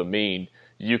returning to the mean,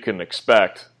 you can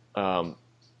expect the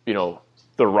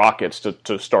Rockets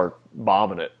to start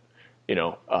bombing it,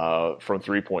 from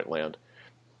three-point land.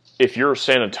 If you're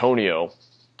San Antonio,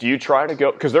 do you try to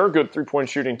go – because they're a good three-point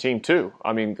shooting team too.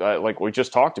 I mean, like we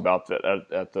just talked about that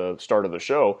at the start of the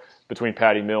show, between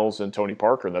Patty Mills and Tony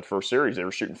Parker in that first series, they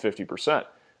were shooting 50%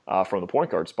 from the point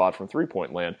guard spot from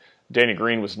three-point land. Danny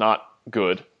Green was not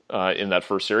good in that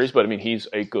first series, but I mean, he's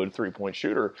a good three-point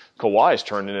shooter. Kawhi's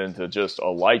turning into just a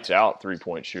lights-out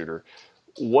three-point shooter.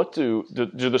 What do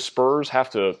the Spurs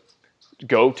have to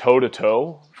go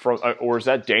toe-to-toe from, or is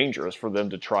that dangerous for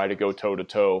them to try to go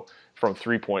toe-to-toe from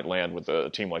three-point land with a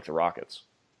team like the Rockets?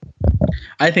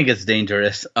 I think it's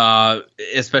dangerous,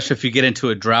 especially if you get into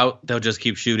a drought. They'll just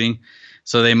keep shooting,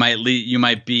 so they might you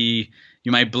might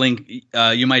blink.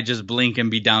 You might just blink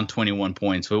and be down 21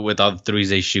 points with all the threes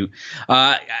they shoot.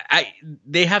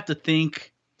 They have to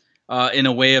think in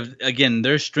a way of, again,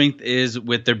 their strength is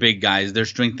with their big guys. Their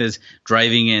strength is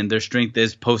driving in. Their strength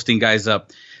is posting guys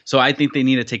up. So I think they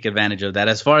need to take advantage of that.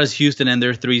 As far as Houston and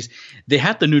their threes, they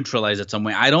have to neutralize it some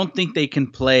way. I don't think they can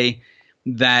play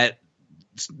that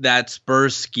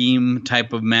Spurs scheme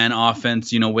type of man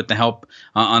offense, with the help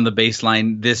on the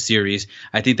baseline this series.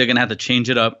 I think they're going to have to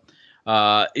change it up.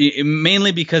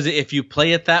 Mainly because if you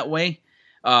play it that way,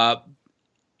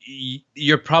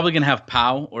 you're probably going to have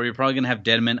Powell or you're probably going to have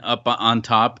Dedmon up on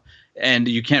top, and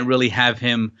you can't really have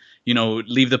him,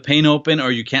 leave the paint open,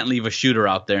 or you can't leave a shooter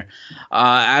out there.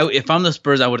 If I'm the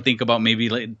Spurs, I would think about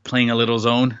maybe playing a little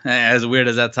zone, as weird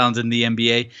as that sounds in the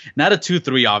NBA. Not a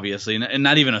 2-3, obviously, and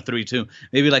not even a 3-2.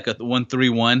 Maybe like a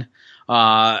 1-3-1.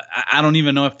 I don't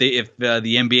even know if the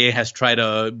NBA has tried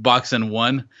a box and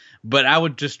one. But I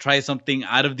would just try something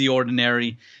out of the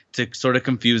ordinary to sort of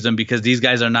confuse them, because these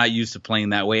guys are not used to playing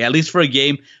that way. At least for a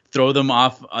game, throw them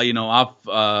off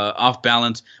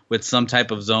balance with some type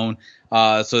of zone,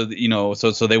 so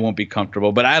they won't be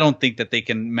comfortable. But I don't think that they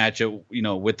can match it,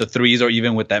 with the threes or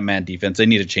even with that man defense. They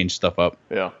need to change stuff up.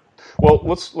 Yeah. Well,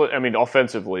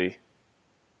 offensively,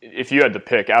 if you had to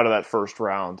pick out of that first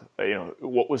round,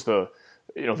 what was the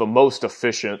most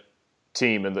efficient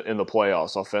team in the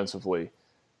playoffs offensively?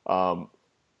 Who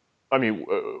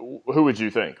would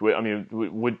you think?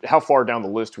 How far down the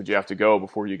list would you have to go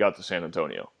before you got to San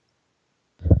Antonio?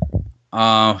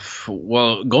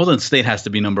 Well, Golden State has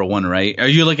to be number one, right? Are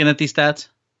you looking at these stats?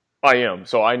 I am,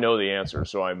 so I know the answer.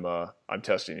 So I'm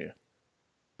testing you.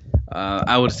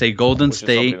 I would say Golden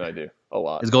State. Is something I do a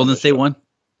lot. Is Golden State one?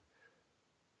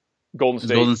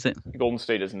 Golden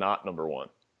State is not number one.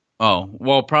 Oh,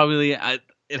 well, probably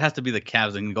it has to be the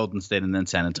Cavs and Golden State and then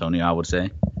San Antonio, I would say.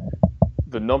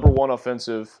 The number one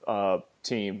offensive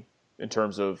team in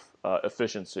terms of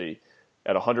efficiency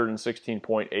at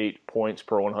 116.8 points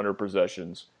per 100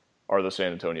 possessions are the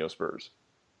San Antonio Spurs.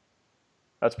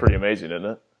 That's pretty amazing, isn't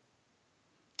it?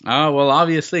 Oh, well,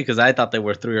 obviously, because I thought they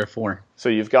were 3 or 4. So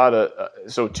you've got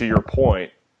so to your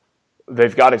point,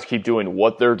 they've got to keep doing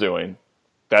what they're doing.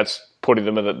 That's putting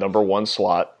them in the number one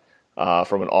slot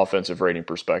from an offensive rating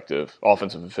perspective,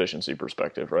 offensive efficiency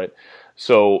perspective, right?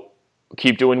 So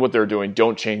keep doing what they're doing.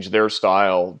 Don't change their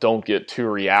style. Don't get too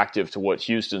reactive to what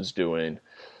Houston's doing.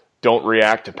 Don't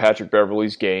react to Patrick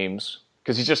Beverley's games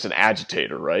because he's just an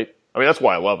agitator, right? I mean, that's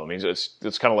why I love him. It's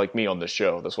kind of like me on this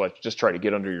show. That's why I just try to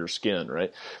get under your skin,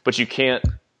 right? But you can't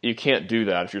do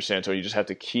that if you're San Antonio. You just have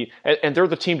to keep – and they're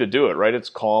the team to do it, right? It's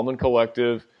calm and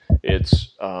collective.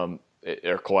 It's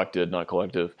or collected, not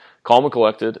collective. Calm and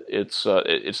collected. It's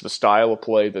the style of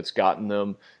play that's gotten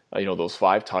them, those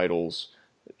 5 titles.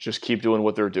 Just keep doing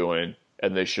what they're doing,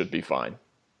 and they should be fine.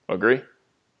 Agree?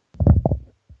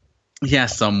 Yeah,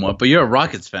 somewhat. But you're a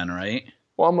Rockets fan, right?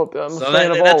 Well, I'm a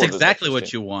fan of all. That's exactly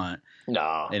what you want.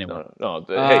 No, anyway. no.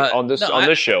 Hey, on this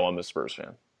show, I'm a Spurs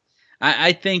fan.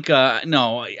 I think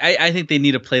I think they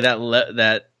need to play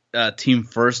that team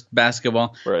first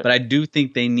basketball, right. But I do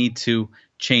think they need to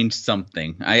change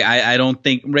something. I don't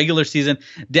think regular season.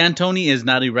 D'Antoni is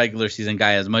not a regular season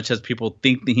guy as much as people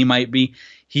think that he might be.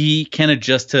 He can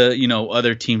adjust to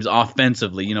other teams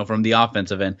offensively, from the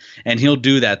offensive end, and he'll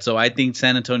do that. So I think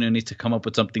San Antonio needs to come up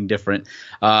with something different.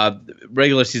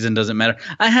 Regular season doesn't matter.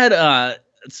 I had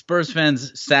Spurs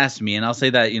fans sass me, and I'll say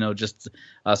that just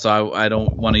so I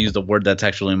don't want to use the word that's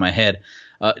actually in my head.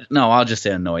 No, I'll just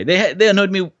say annoyed. They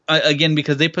annoyed me again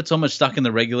because they put so much stock in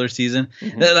the regular season.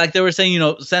 Mm-hmm. Like they were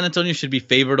saying, San Antonio should be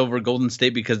favored over Golden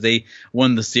State because they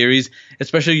won the series.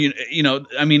 Especially,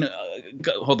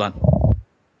 hold on.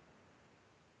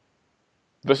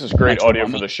 This is great audio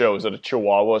for the show. Is that a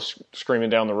chihuahua screaming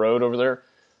down the road over there?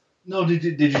 No,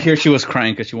 did you hear she was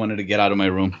crying because she wanted to get out of my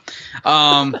room?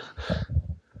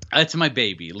 It's my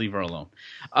baby. Leave her alone.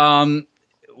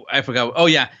 I forgot. Oh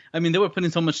yeah, I mean they were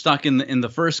putting so much stock in the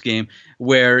first game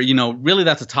where really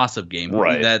that's a toss-up game,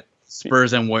 right? That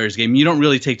Spurs and Warriors game. You don't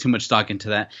really take too much stock into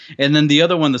that. And then the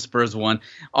other one, the Spurs won,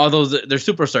 all those their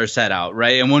superstars sat out,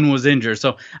 right? And one was injured.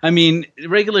 So I mean,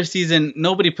 regular season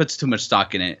nobody puts too much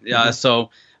stock in it. Mm-hmm.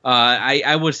 So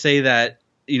I would say that.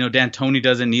 D'Antoni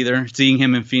doesn't either. Seeing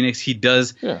him in Phoenix, he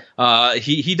does. Yeah.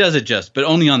 He does adjust, but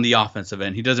only on the offensive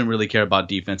end. He doesn't really care about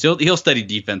defense. He'll study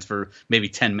defense for maybe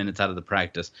 10 minutes out of the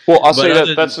practice. Well, I'll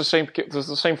say that's the same. That's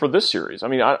the same for this series. I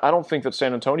mean, I don't think that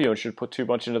San Antonio should put too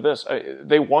much into this.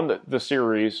 They won the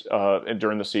series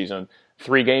during the season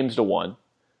 3-1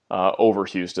 over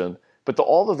Houston, but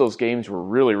all of those games were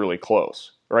really, really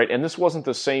close. Right, and this wasn't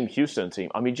the same Houston team.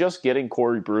 I mean, just getting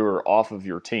Corey Brewer off of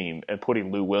your team and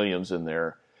putting Lou Williams in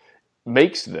there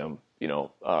makes them,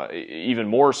 even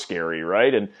more scary,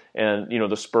 right? And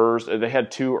the Spurs, they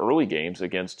had 2 early games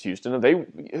against Houston, and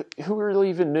who really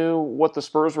even knew what the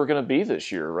Spurs were going to be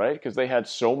this year, right? Because they had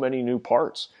so many new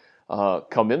parts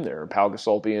come in there, and Pau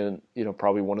Gasol being,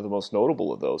 probably one of the most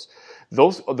notable of those.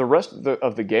 The rest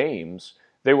of the games.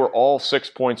 They were all 6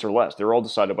 points or less. They were all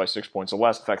decided by 6 points or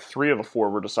less. In fact, 3 of the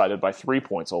 4 were decided by 3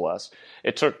 points or less.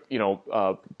 It took,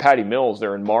 Patty Mills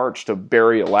there in March to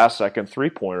bury a last-second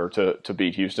 3-pointer to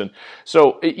beat Houston.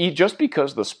 So just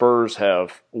because the Spurs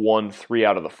have won 3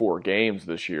 out of the 4 games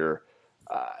this year,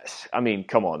 I mean,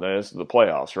 come on, this is the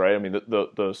playoffs, right? I mean,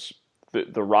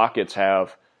 the Rockets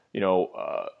have,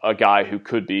 a guy who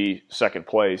could be second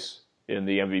place in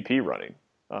the MVP running,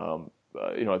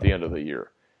 at the end of the year.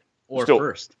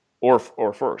 First. Or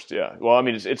first, yeah. Well, I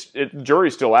mean,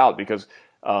 jury's still out because,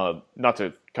 not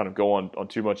to kind of go on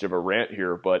too much of a rant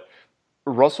here, but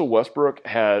Russell Westbrook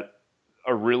had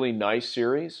a really nice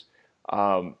series.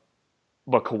 But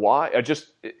Kawhi,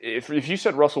 if you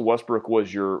said Russell Westbrook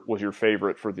was your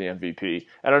favorite for the MVP,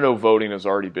 and I know voting has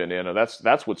already been in, and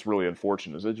that's what's really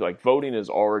unfortunate, is like voting is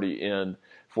already in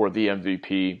for the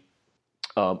MVP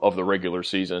of the regular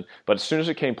season, but as soon as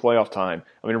it came playoff time,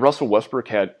 I mean, Russell Westbrook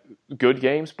had good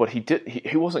games, but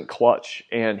he wasn't clutch,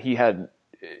 and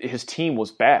his team was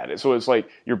bad. So it's like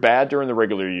you're bad during the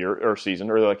regular year or season,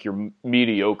 or like you're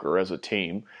mediocre as a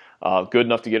team, good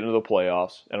enough to get into the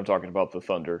playoffs, and I'm talking about the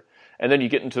Thunder. And then you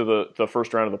get into the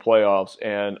first round of the playoffs,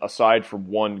 and aside from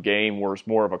one game where it's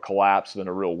more of a collapse than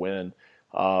a real win,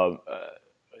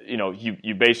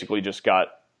 you basically just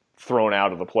got thrown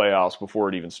out of the playoffs before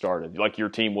it even started. Like your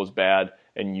team was bad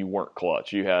and you weren't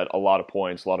clutch. You had a lot of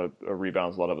points, a lot of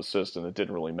rebounds, a lot of assists, and it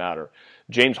didn't really matter.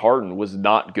 James Harden was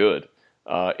not good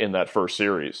in that first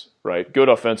series, right? Good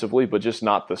offensively, but just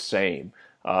not the same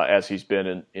as he's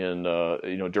been in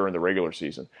during the regular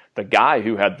season. The guy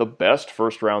who had the best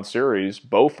first round series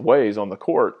both ways on the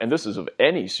court, and this is of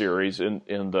any series in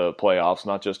the playoffs,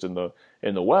 not just in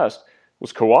the West,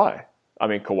 was Kawhi. I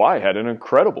mean, Kawhi had an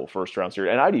incredible first-round series,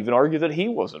 and I'd even argue that he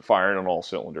wasn't firing on all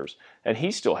cylinders, and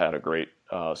he still had a great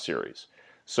series.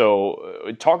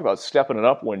 So talk about stepping it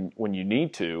up when you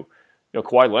need to. You know,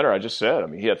 Kawhi Leonard, I just said, I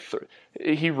mean,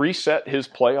 he reset his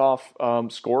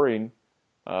playoff scoring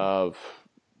was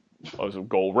a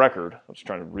goal record. I was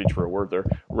trying to reach for a word there.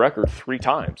 Record 3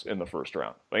 times in the first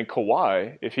round. I mean,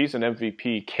 Kawhi, if he's an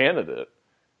MVP candidate,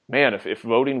 man, if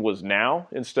voting was now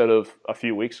instead of a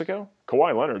few weeks ago,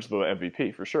 Kawhi Leonard's the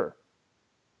MVP for sure.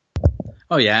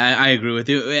 Oh, yeah, I agree with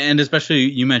you. And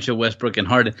especially you mentioned Westbrook and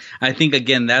Harden. I think,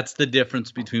 again, that's the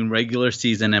difference between regular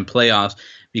season and playoffs,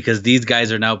 because these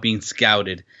guys are now being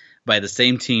scouted by the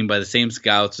same team, by the same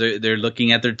scouts. They're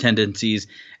looking at their tendencies,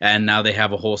 and now they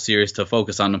have a whole series to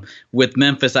focus on them. With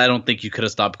Memphis, I don't think you could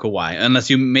have stopped Kawhi, unless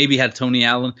you maybe had Tony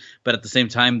Allen. But at the same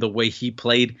time, the way he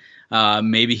played,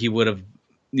 maybe he would have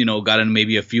gotten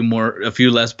maybe a few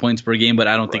less points per game, but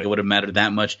I don't think it would have mattered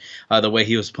that much the way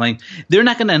he was playing. They're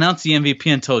not going to announce the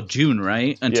MVP until June,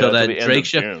 right? Until that Drake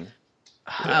show.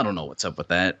 I don't know what's up with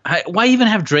that. Why even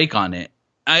have Drake on it?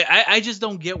 I just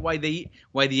don't get why the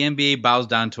NBA bows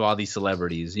down to all these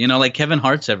celebrities. Like Kevin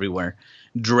Hart's everywhere.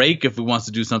 Drake, if he wants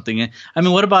to do something. I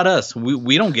mean, what about us?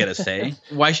 We don't get a say.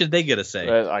 Why should they get a say?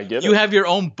 I get it. You have your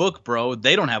own book, bro.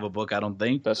 They don't have a book, I don't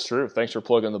think. That's true. Thanks for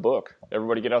plugging the book.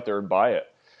 Everybody get out there and buy it.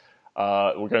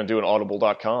 We're going to do an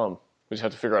audible.com. We just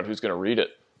have to figure out who's going to read it.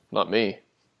 Not me.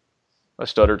 I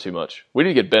stutter too much. We need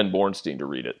to get Ben Bornstein to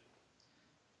read it.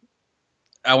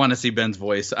 I want to see Ben's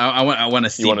voice. I want to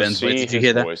see Ben's voice. Did you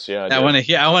hear that? Voice? Yeah, I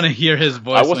want to hear his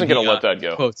voice. I wasn't going to let that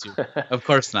go. Quotes you. Of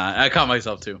course not. I caught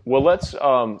myself too. Well,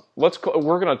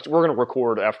 we're gonna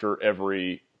record after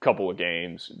every couple of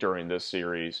games during this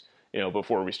series.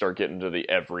 Before we start getting to the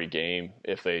every game,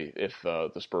 if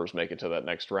the Spurs make it to that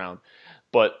next round.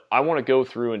 But I want to go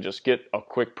through and just get a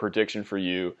quick prediction from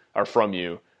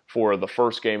you for the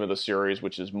first game of the series,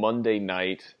 which is Monday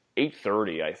night,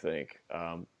 8:30, I think,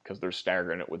 because they're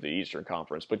staggering it with the Eastern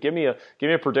Conference. But give me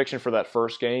a prediction for that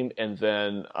first game, and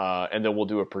then we'll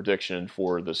do a prediction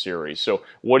for the series. So,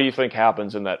 what do you think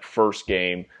happens in that first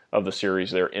game of the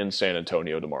series there in San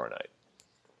Antonio tomorrow night?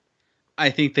 I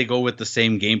think they go with the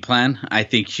same game plan. I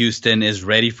think Houston is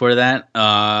ready for that.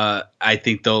 I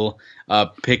think they'll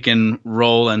pick and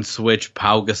roll and switch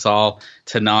Pau Gasol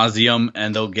to nauseum,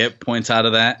 and they'll get points out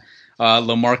of that.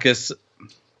 LaMarcus,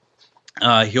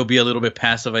 he'll be a little bit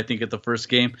passive, I think, at the first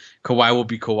game. Kawhi will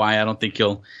be Kawhi. I don't think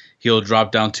he'll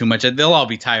drop down too much. They'll all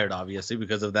be tired, obviously,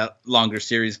 because of that longer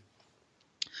series.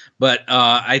 But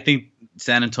I think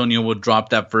San Antonio will drop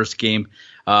that first game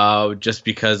just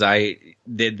because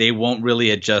they won't really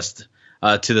adjust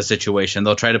to the situation.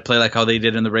 They'll try to play like how they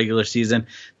did in the regular season.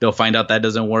 They'll find out that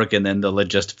doesn't work, and then they'll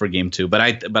adjust for game 2. But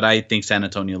I think San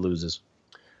Antonio loses.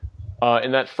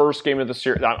 In that first game of the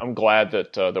series, I'm glad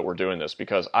that we're doing this,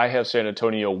 because I have San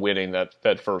Antonio winning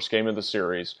that first game of the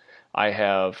series. I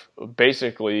have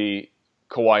basically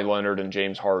Kawhi Leonard and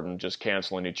James Harden just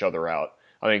canceling each other out.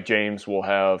 I think James will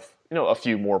have a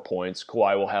few more points.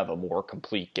 Kawhi will have a more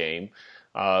complete game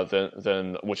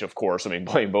than which, of course, I mean,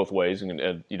 playing both ways,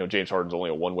 and James Harden's only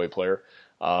a one-way player.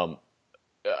 But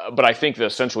I think that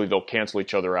essentially they'll cancel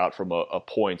each other out from a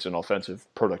points and offensive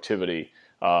productivity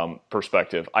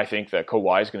perspective. I think that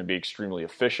Kawhi is going to be extremely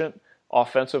efficient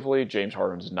offensively. James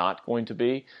Harden's not going to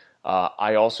be.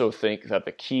 I also think that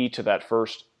the key to that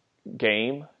first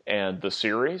game and the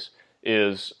series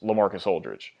is LaMarcus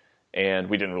Aldridge. And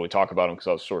we didn't really talk about him because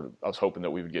I was hoping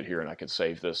that we would get here and I could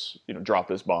save this, drop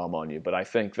this bomb on you. But I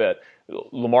think that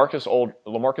LaMarcus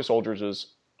Aldridge's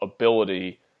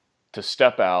ability to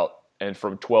step out and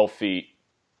from 12 feet,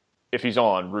 if he's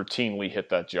on, routinely hit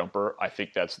that jumper, I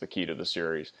think that's the key to the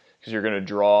series, because you're going to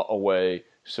draw away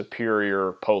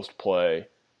superior post play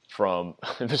from,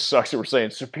 and this sucks that we're saying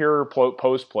superior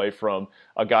post play from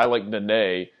a guy like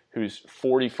Nene, who's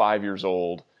 45 years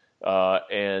old,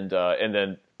 and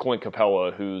then Clint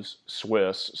Capella, who's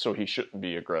Swiss, so he shouldn't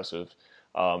be aggressive.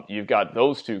 You've got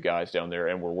those two guys down there,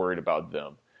 and we're worried about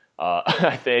them.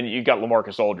 Then you've got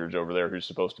LaMarcus Aldridge over there, who's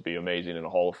supposed to be amazing and a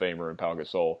Hall of Famer, and Pau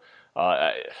Gasol.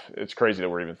 It's crazy that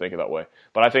we're even thinking that way.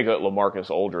 But I think that LaMarcus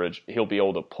Aldridge, he'll be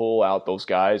able to pull out those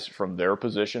guys from their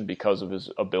position because of his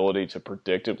ability to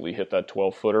predictably hit that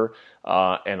 12-footer.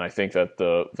 And I think that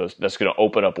that's going to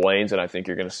open up lanes, and I think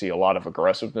you're going to see a lot of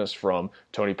aggressiveness from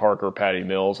Tony Parker, Patty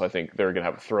Mills. I think they're going to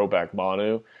have a throwback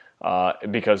Manu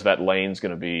because that lane's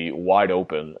going to be wide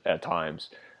open at times.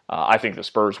 I think the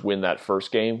Spurs win that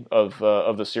first game of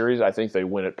the series. I think they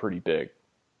win it pretty big.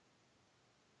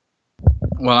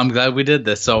 Well, I'm glad we did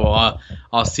this. So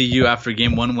I'll see you after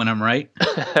game 1 when I'm right.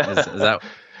 Is that?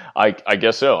 I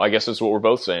guess so. I guess that's what we're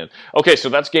both saying. Okay, so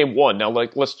that's game 1. Now,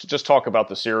 let's just talk about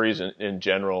the series in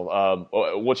general.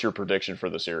 What's your prediction for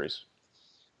the series?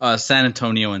 San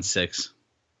Antonio in 6.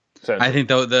 I think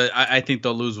I think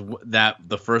they'll lose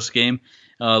the first game,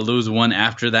 lose one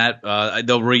after that.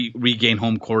 They'll regain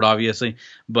home court, obviously,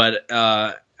 but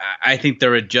I think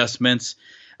their adjustments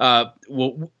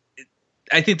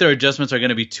I think their adjustments are going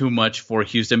to be too much for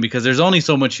Houston because there's only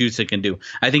so much Houston can do.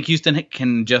 I think Houston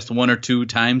can adjust one or two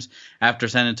times after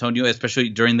San Antonio, especially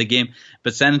during the game.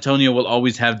 But San Antonio will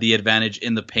always have the advantage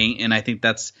in the paint, and I think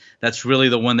that's really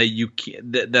the one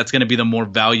that's going to be the more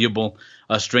valuable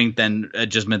strength and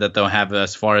adjustment that they'll have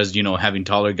as far as having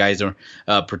taller guys or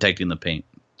protecting the paint.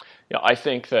 Yeah, I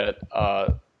think that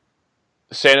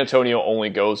San Antonio only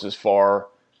goes as far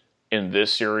in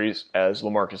this series as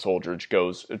LaMarcus Aldridge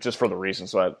goes, just for the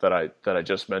reasons that I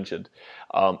just mentioned.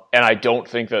 And I don't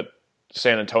think that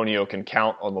San Antonio can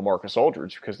count on LaMarcus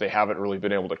Aldridge because they haven't really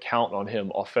been able to count on him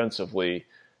offensively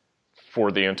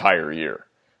for the entire year.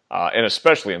 And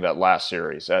especially in that last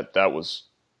series, that was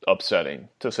upsetting,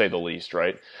 to say the least,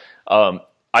 right?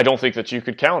 I don't think that you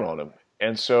could count on him.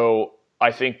 And so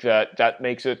I think that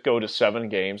makes it go to 7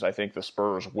 games. I think the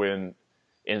Spurs win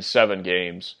in 7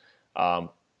 games.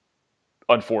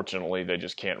 Unfortunately, they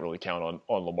just can't really count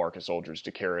on LaMarcus Aldridge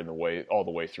to carry all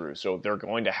the way through. So they're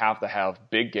going to have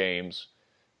big games.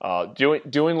 Doing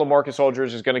LaMarcus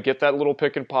Aldridge is going to get that little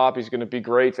pick and pop. He's going to be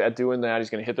great at doing that. He's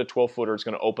going to hit the 12-footer. It's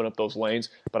going to open up those lanes.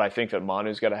 But I think that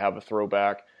Manu's got to have a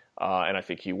throwback, and I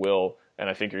think he will. And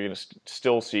I think you're going to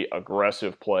still see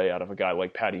aggressive play out of a guy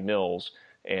like Patty Mills,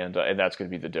 and that's going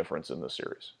to be the difference in this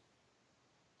series.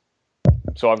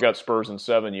 So I've got Spurs in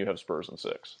 7. You have Spurs in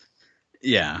 6.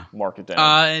 Yeah, mark it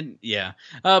down.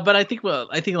 But I think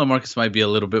LaMarcus might be a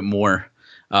little bit more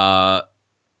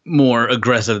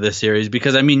aggressive this series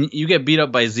because you get beat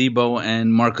up by Zebo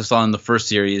and Marc Gasol in the first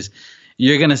series,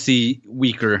 you're gonna see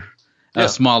weaker,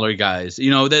 smaller guys.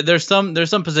 There's some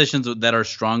positions that are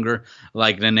stronger,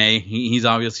 like Nene. He's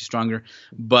obviously stronger,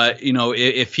 but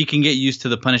if he can get used to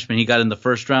the punishment he got in the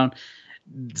first round,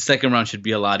 the second round should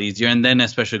be a lot easier, and then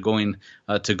especially going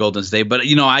to Golden State. But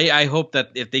I hope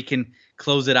that if they can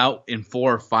close it out in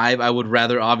 4 or 5, I would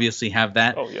rather obviously have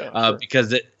that. Sure. Because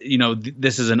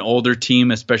this is an older team,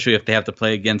 especially if they have to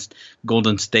play against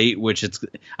Golden State, which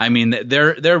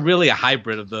they're really a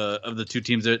hybrid of the two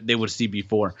teams that they would see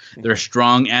before. Mm-hmm. They're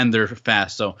strong and they're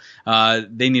fast, so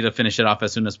they need to finish it off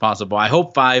as soon as possible. I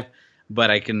hope 5,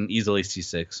 but I can easily see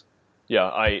 6. Yeah,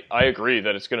 I agree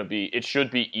that it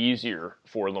should be easier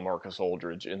for LaMarcus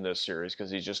Aldridge in this series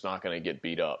because he's just not going to get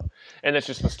beat up. And it's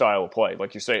just the style of play.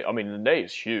 Like you say, Nene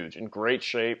is huge, in great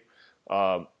shape,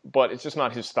 but it's just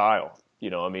not his style.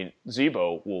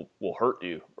 Zebo will hurt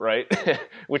you, right?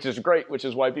 Which is great, which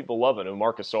is why people love it. And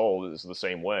Marc Gasol is the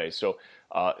same way. So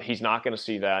he's not going to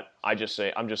see that. I'm just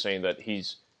saying that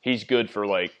he's good for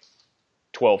like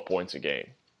 12 points a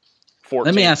game. 14,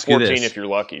 Let me ask you 14 this. If you're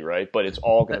lucky, right? But it's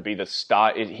all going to be the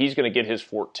style. He's going to get his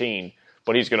 14,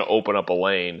 but he's going to open up a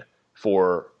lane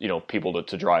for people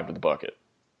to drive to the bucket.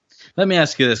 Let me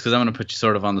ask you this because I'm going to put you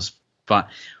sort of on the spot.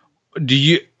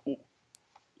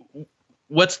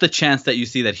 What's the chance that you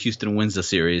see that Houston wins the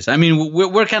series?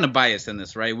 We're kind of biased in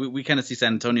this, right? We kind of see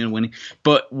San Antonio winning,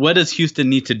 but what does Houston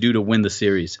need to do to win the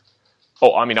series?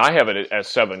 Oh, I have it as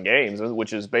 7 games,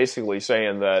 which is basically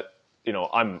saying that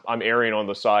I'm erring on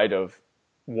the side of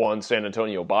 1, San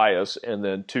Antonio bias, and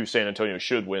then 2, San Antonio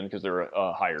should win because they're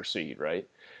a higher seed, right?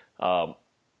 And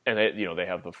they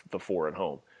have the 4 at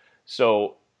home.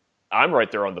 So I'm right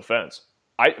there on the fence.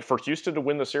 For Houston to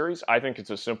win the series, I think it's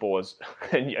as simple as,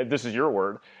 and this is your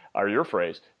word or your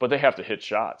phrase, but they have to hit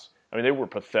shots. They were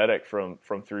pathetic from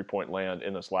 3-point land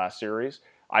in this last series.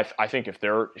 I think if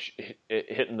they're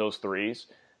hitting those threes,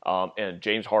 and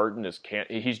James Harden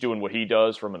he's doing what he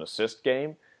does from an assist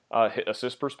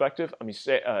perspective.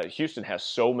 Houston has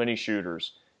so many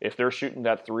shooters. If they're shooting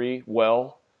that 3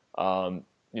 well,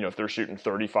 if they're shooting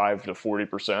 35 to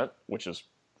 40%, which is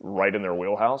right in their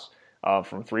wheelhouse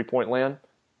from 3-point land,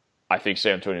 I think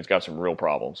San Antonio's got some real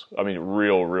problems.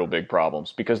 Real big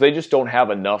problems because they just don't have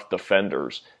enough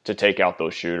defenders to take out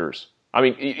those shooters.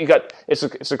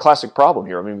 It's a classic problem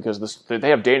here. Because they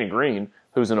have Danny Green,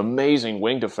 who's an amazing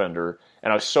wing defender,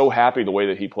 and I was so happy the way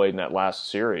that he played in that last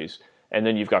series. And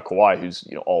then you've got Kawhi, who's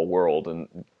all world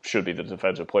and should be the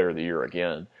defensive player of the year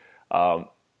again. But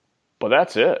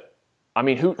that's it.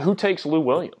 Who takes Lou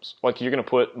Williams? Like, you're going to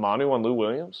put Manu on Lou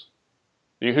Williams?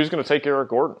 Who's going to take Eric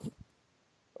Gordon?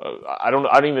 I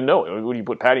don't even know. Would you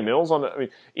put Patty Mills on?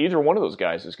 Either one of those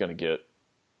guys is going to get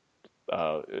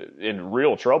in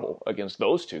real trouble against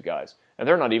those 2 guys, and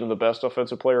they're not even the best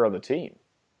offensive player on the team.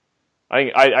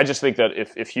 I just think that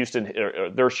if Houston,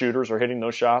 their shooters are hitting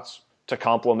those shots to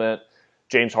complement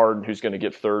James Harden, who's going to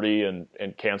get 30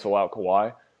 and cancel out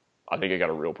Kawhi, I think they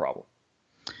got a real problem.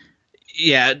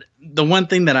 Yeah, the one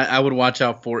thing that I would watch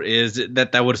out for is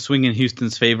that would swing in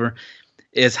Houston's favor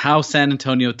is how San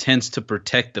Antonio tends to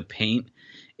protect the paint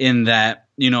in that,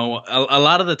 a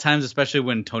lot of the times, especially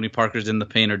when Tony Parker's in the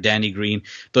paint or Danny Green,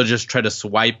 they'll just try to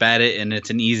swipe at it and it's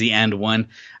an easy and one.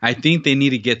 I think they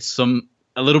need to get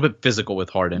a little bit physical with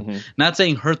Harden. Mm-hmm. Not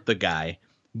saying hurt the guy,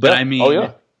 but I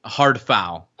mean, hard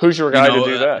foul. Who's your guy to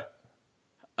do that?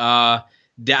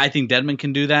 I think Dedmon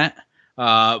can do that.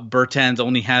 Bertans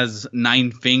only has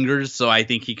 9 fingers, so I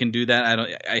think he can do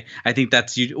that. I think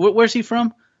that's you. Where's he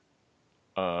from?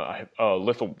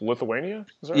 Lithuania?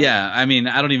 Yeah, I mean,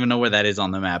 I don't even know where that is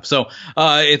on the map. So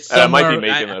it's somewhere. I might be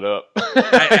making that up.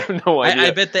 I have no idea.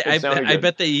 I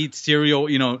bet they eat cereal.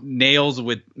 Nails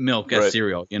with milk as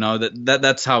cereal.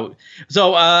 That's how.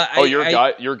 So your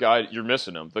guy, you're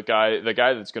missing him. The guy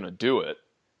that's going to do it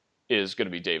is going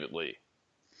to be David Lee.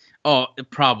 Oh,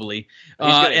 probably. He's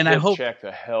going to check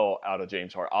the hell out of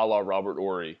James Harden, a la Robert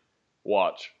Horry.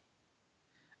 Watch.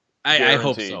 I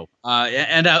hope so.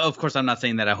 And of course, I'm not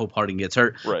saying that I hope Harden gets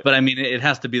hurt, right. But I mean, it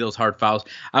has to be those hard fouls.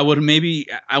 I would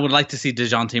like to see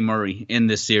DeJounte Murray in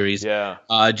this series. Yeah.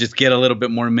 Just get a little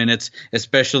bit more minutes,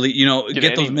 especially,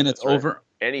 get those minutes over.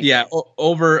 Anything. Yeah.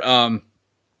 Over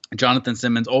Jonathan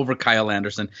Simmons, over Kyle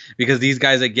Anderson, because these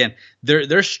guys, again,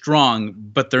 they're strong,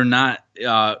 but they're not,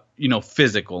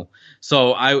 physical.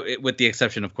 So with the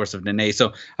exception, of course, of Nene.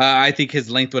 So I think his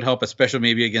length would help, especially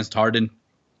maybe against Harden.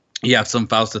 You have some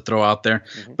fouls to throw out there.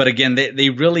 Mm-hmm. But again, they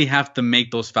really have to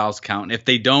make those fouls count. If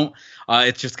they don't,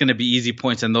 it's just going to be easy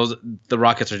points, and the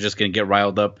Rockets are just going to get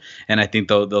riled up, and I think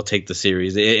they'll take the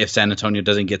series if San Antonio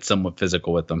doesn't get somewhat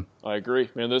physical with them. I agree.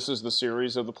 Man, this is the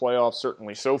series of the playoffs,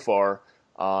 certainly so far,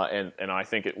 and I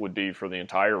think it would be for the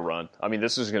entire run. I mean,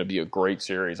 this is going to be a great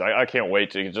series. I can't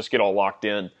wait to just get all locked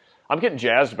in. I'm getting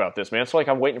jazzed about this, man. It's like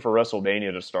I'm waiting for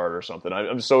WrestleMania to start or something.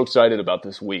 I'm so excited about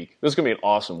this week. This is going to be an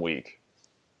awesome week.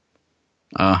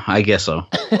 I guess so.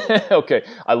 Okay,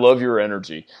 I love your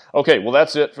energy. Okay, well,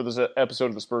 that's it for this episode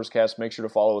of the Spurscast. Make sure to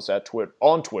follow us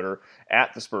on Twitter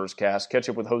at the Spurscast. Catch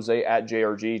up with Jose at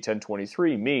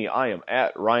JRG1023. Me, I am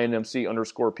at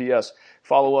RyanMC_PS.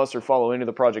 Follow us or follow any of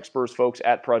the Project Spurs folks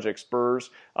at Project Spurs.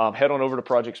 Head on over to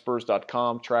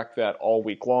ProjectSpurs.com. Track that all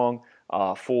week long.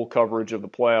 Full coverage of the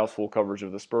playoffs, full coverage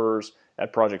of the Spurs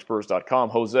at ProjectSpurs.com.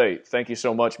 Jose, thank you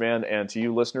so much, man. And to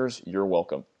you listeners, you're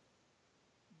welcome.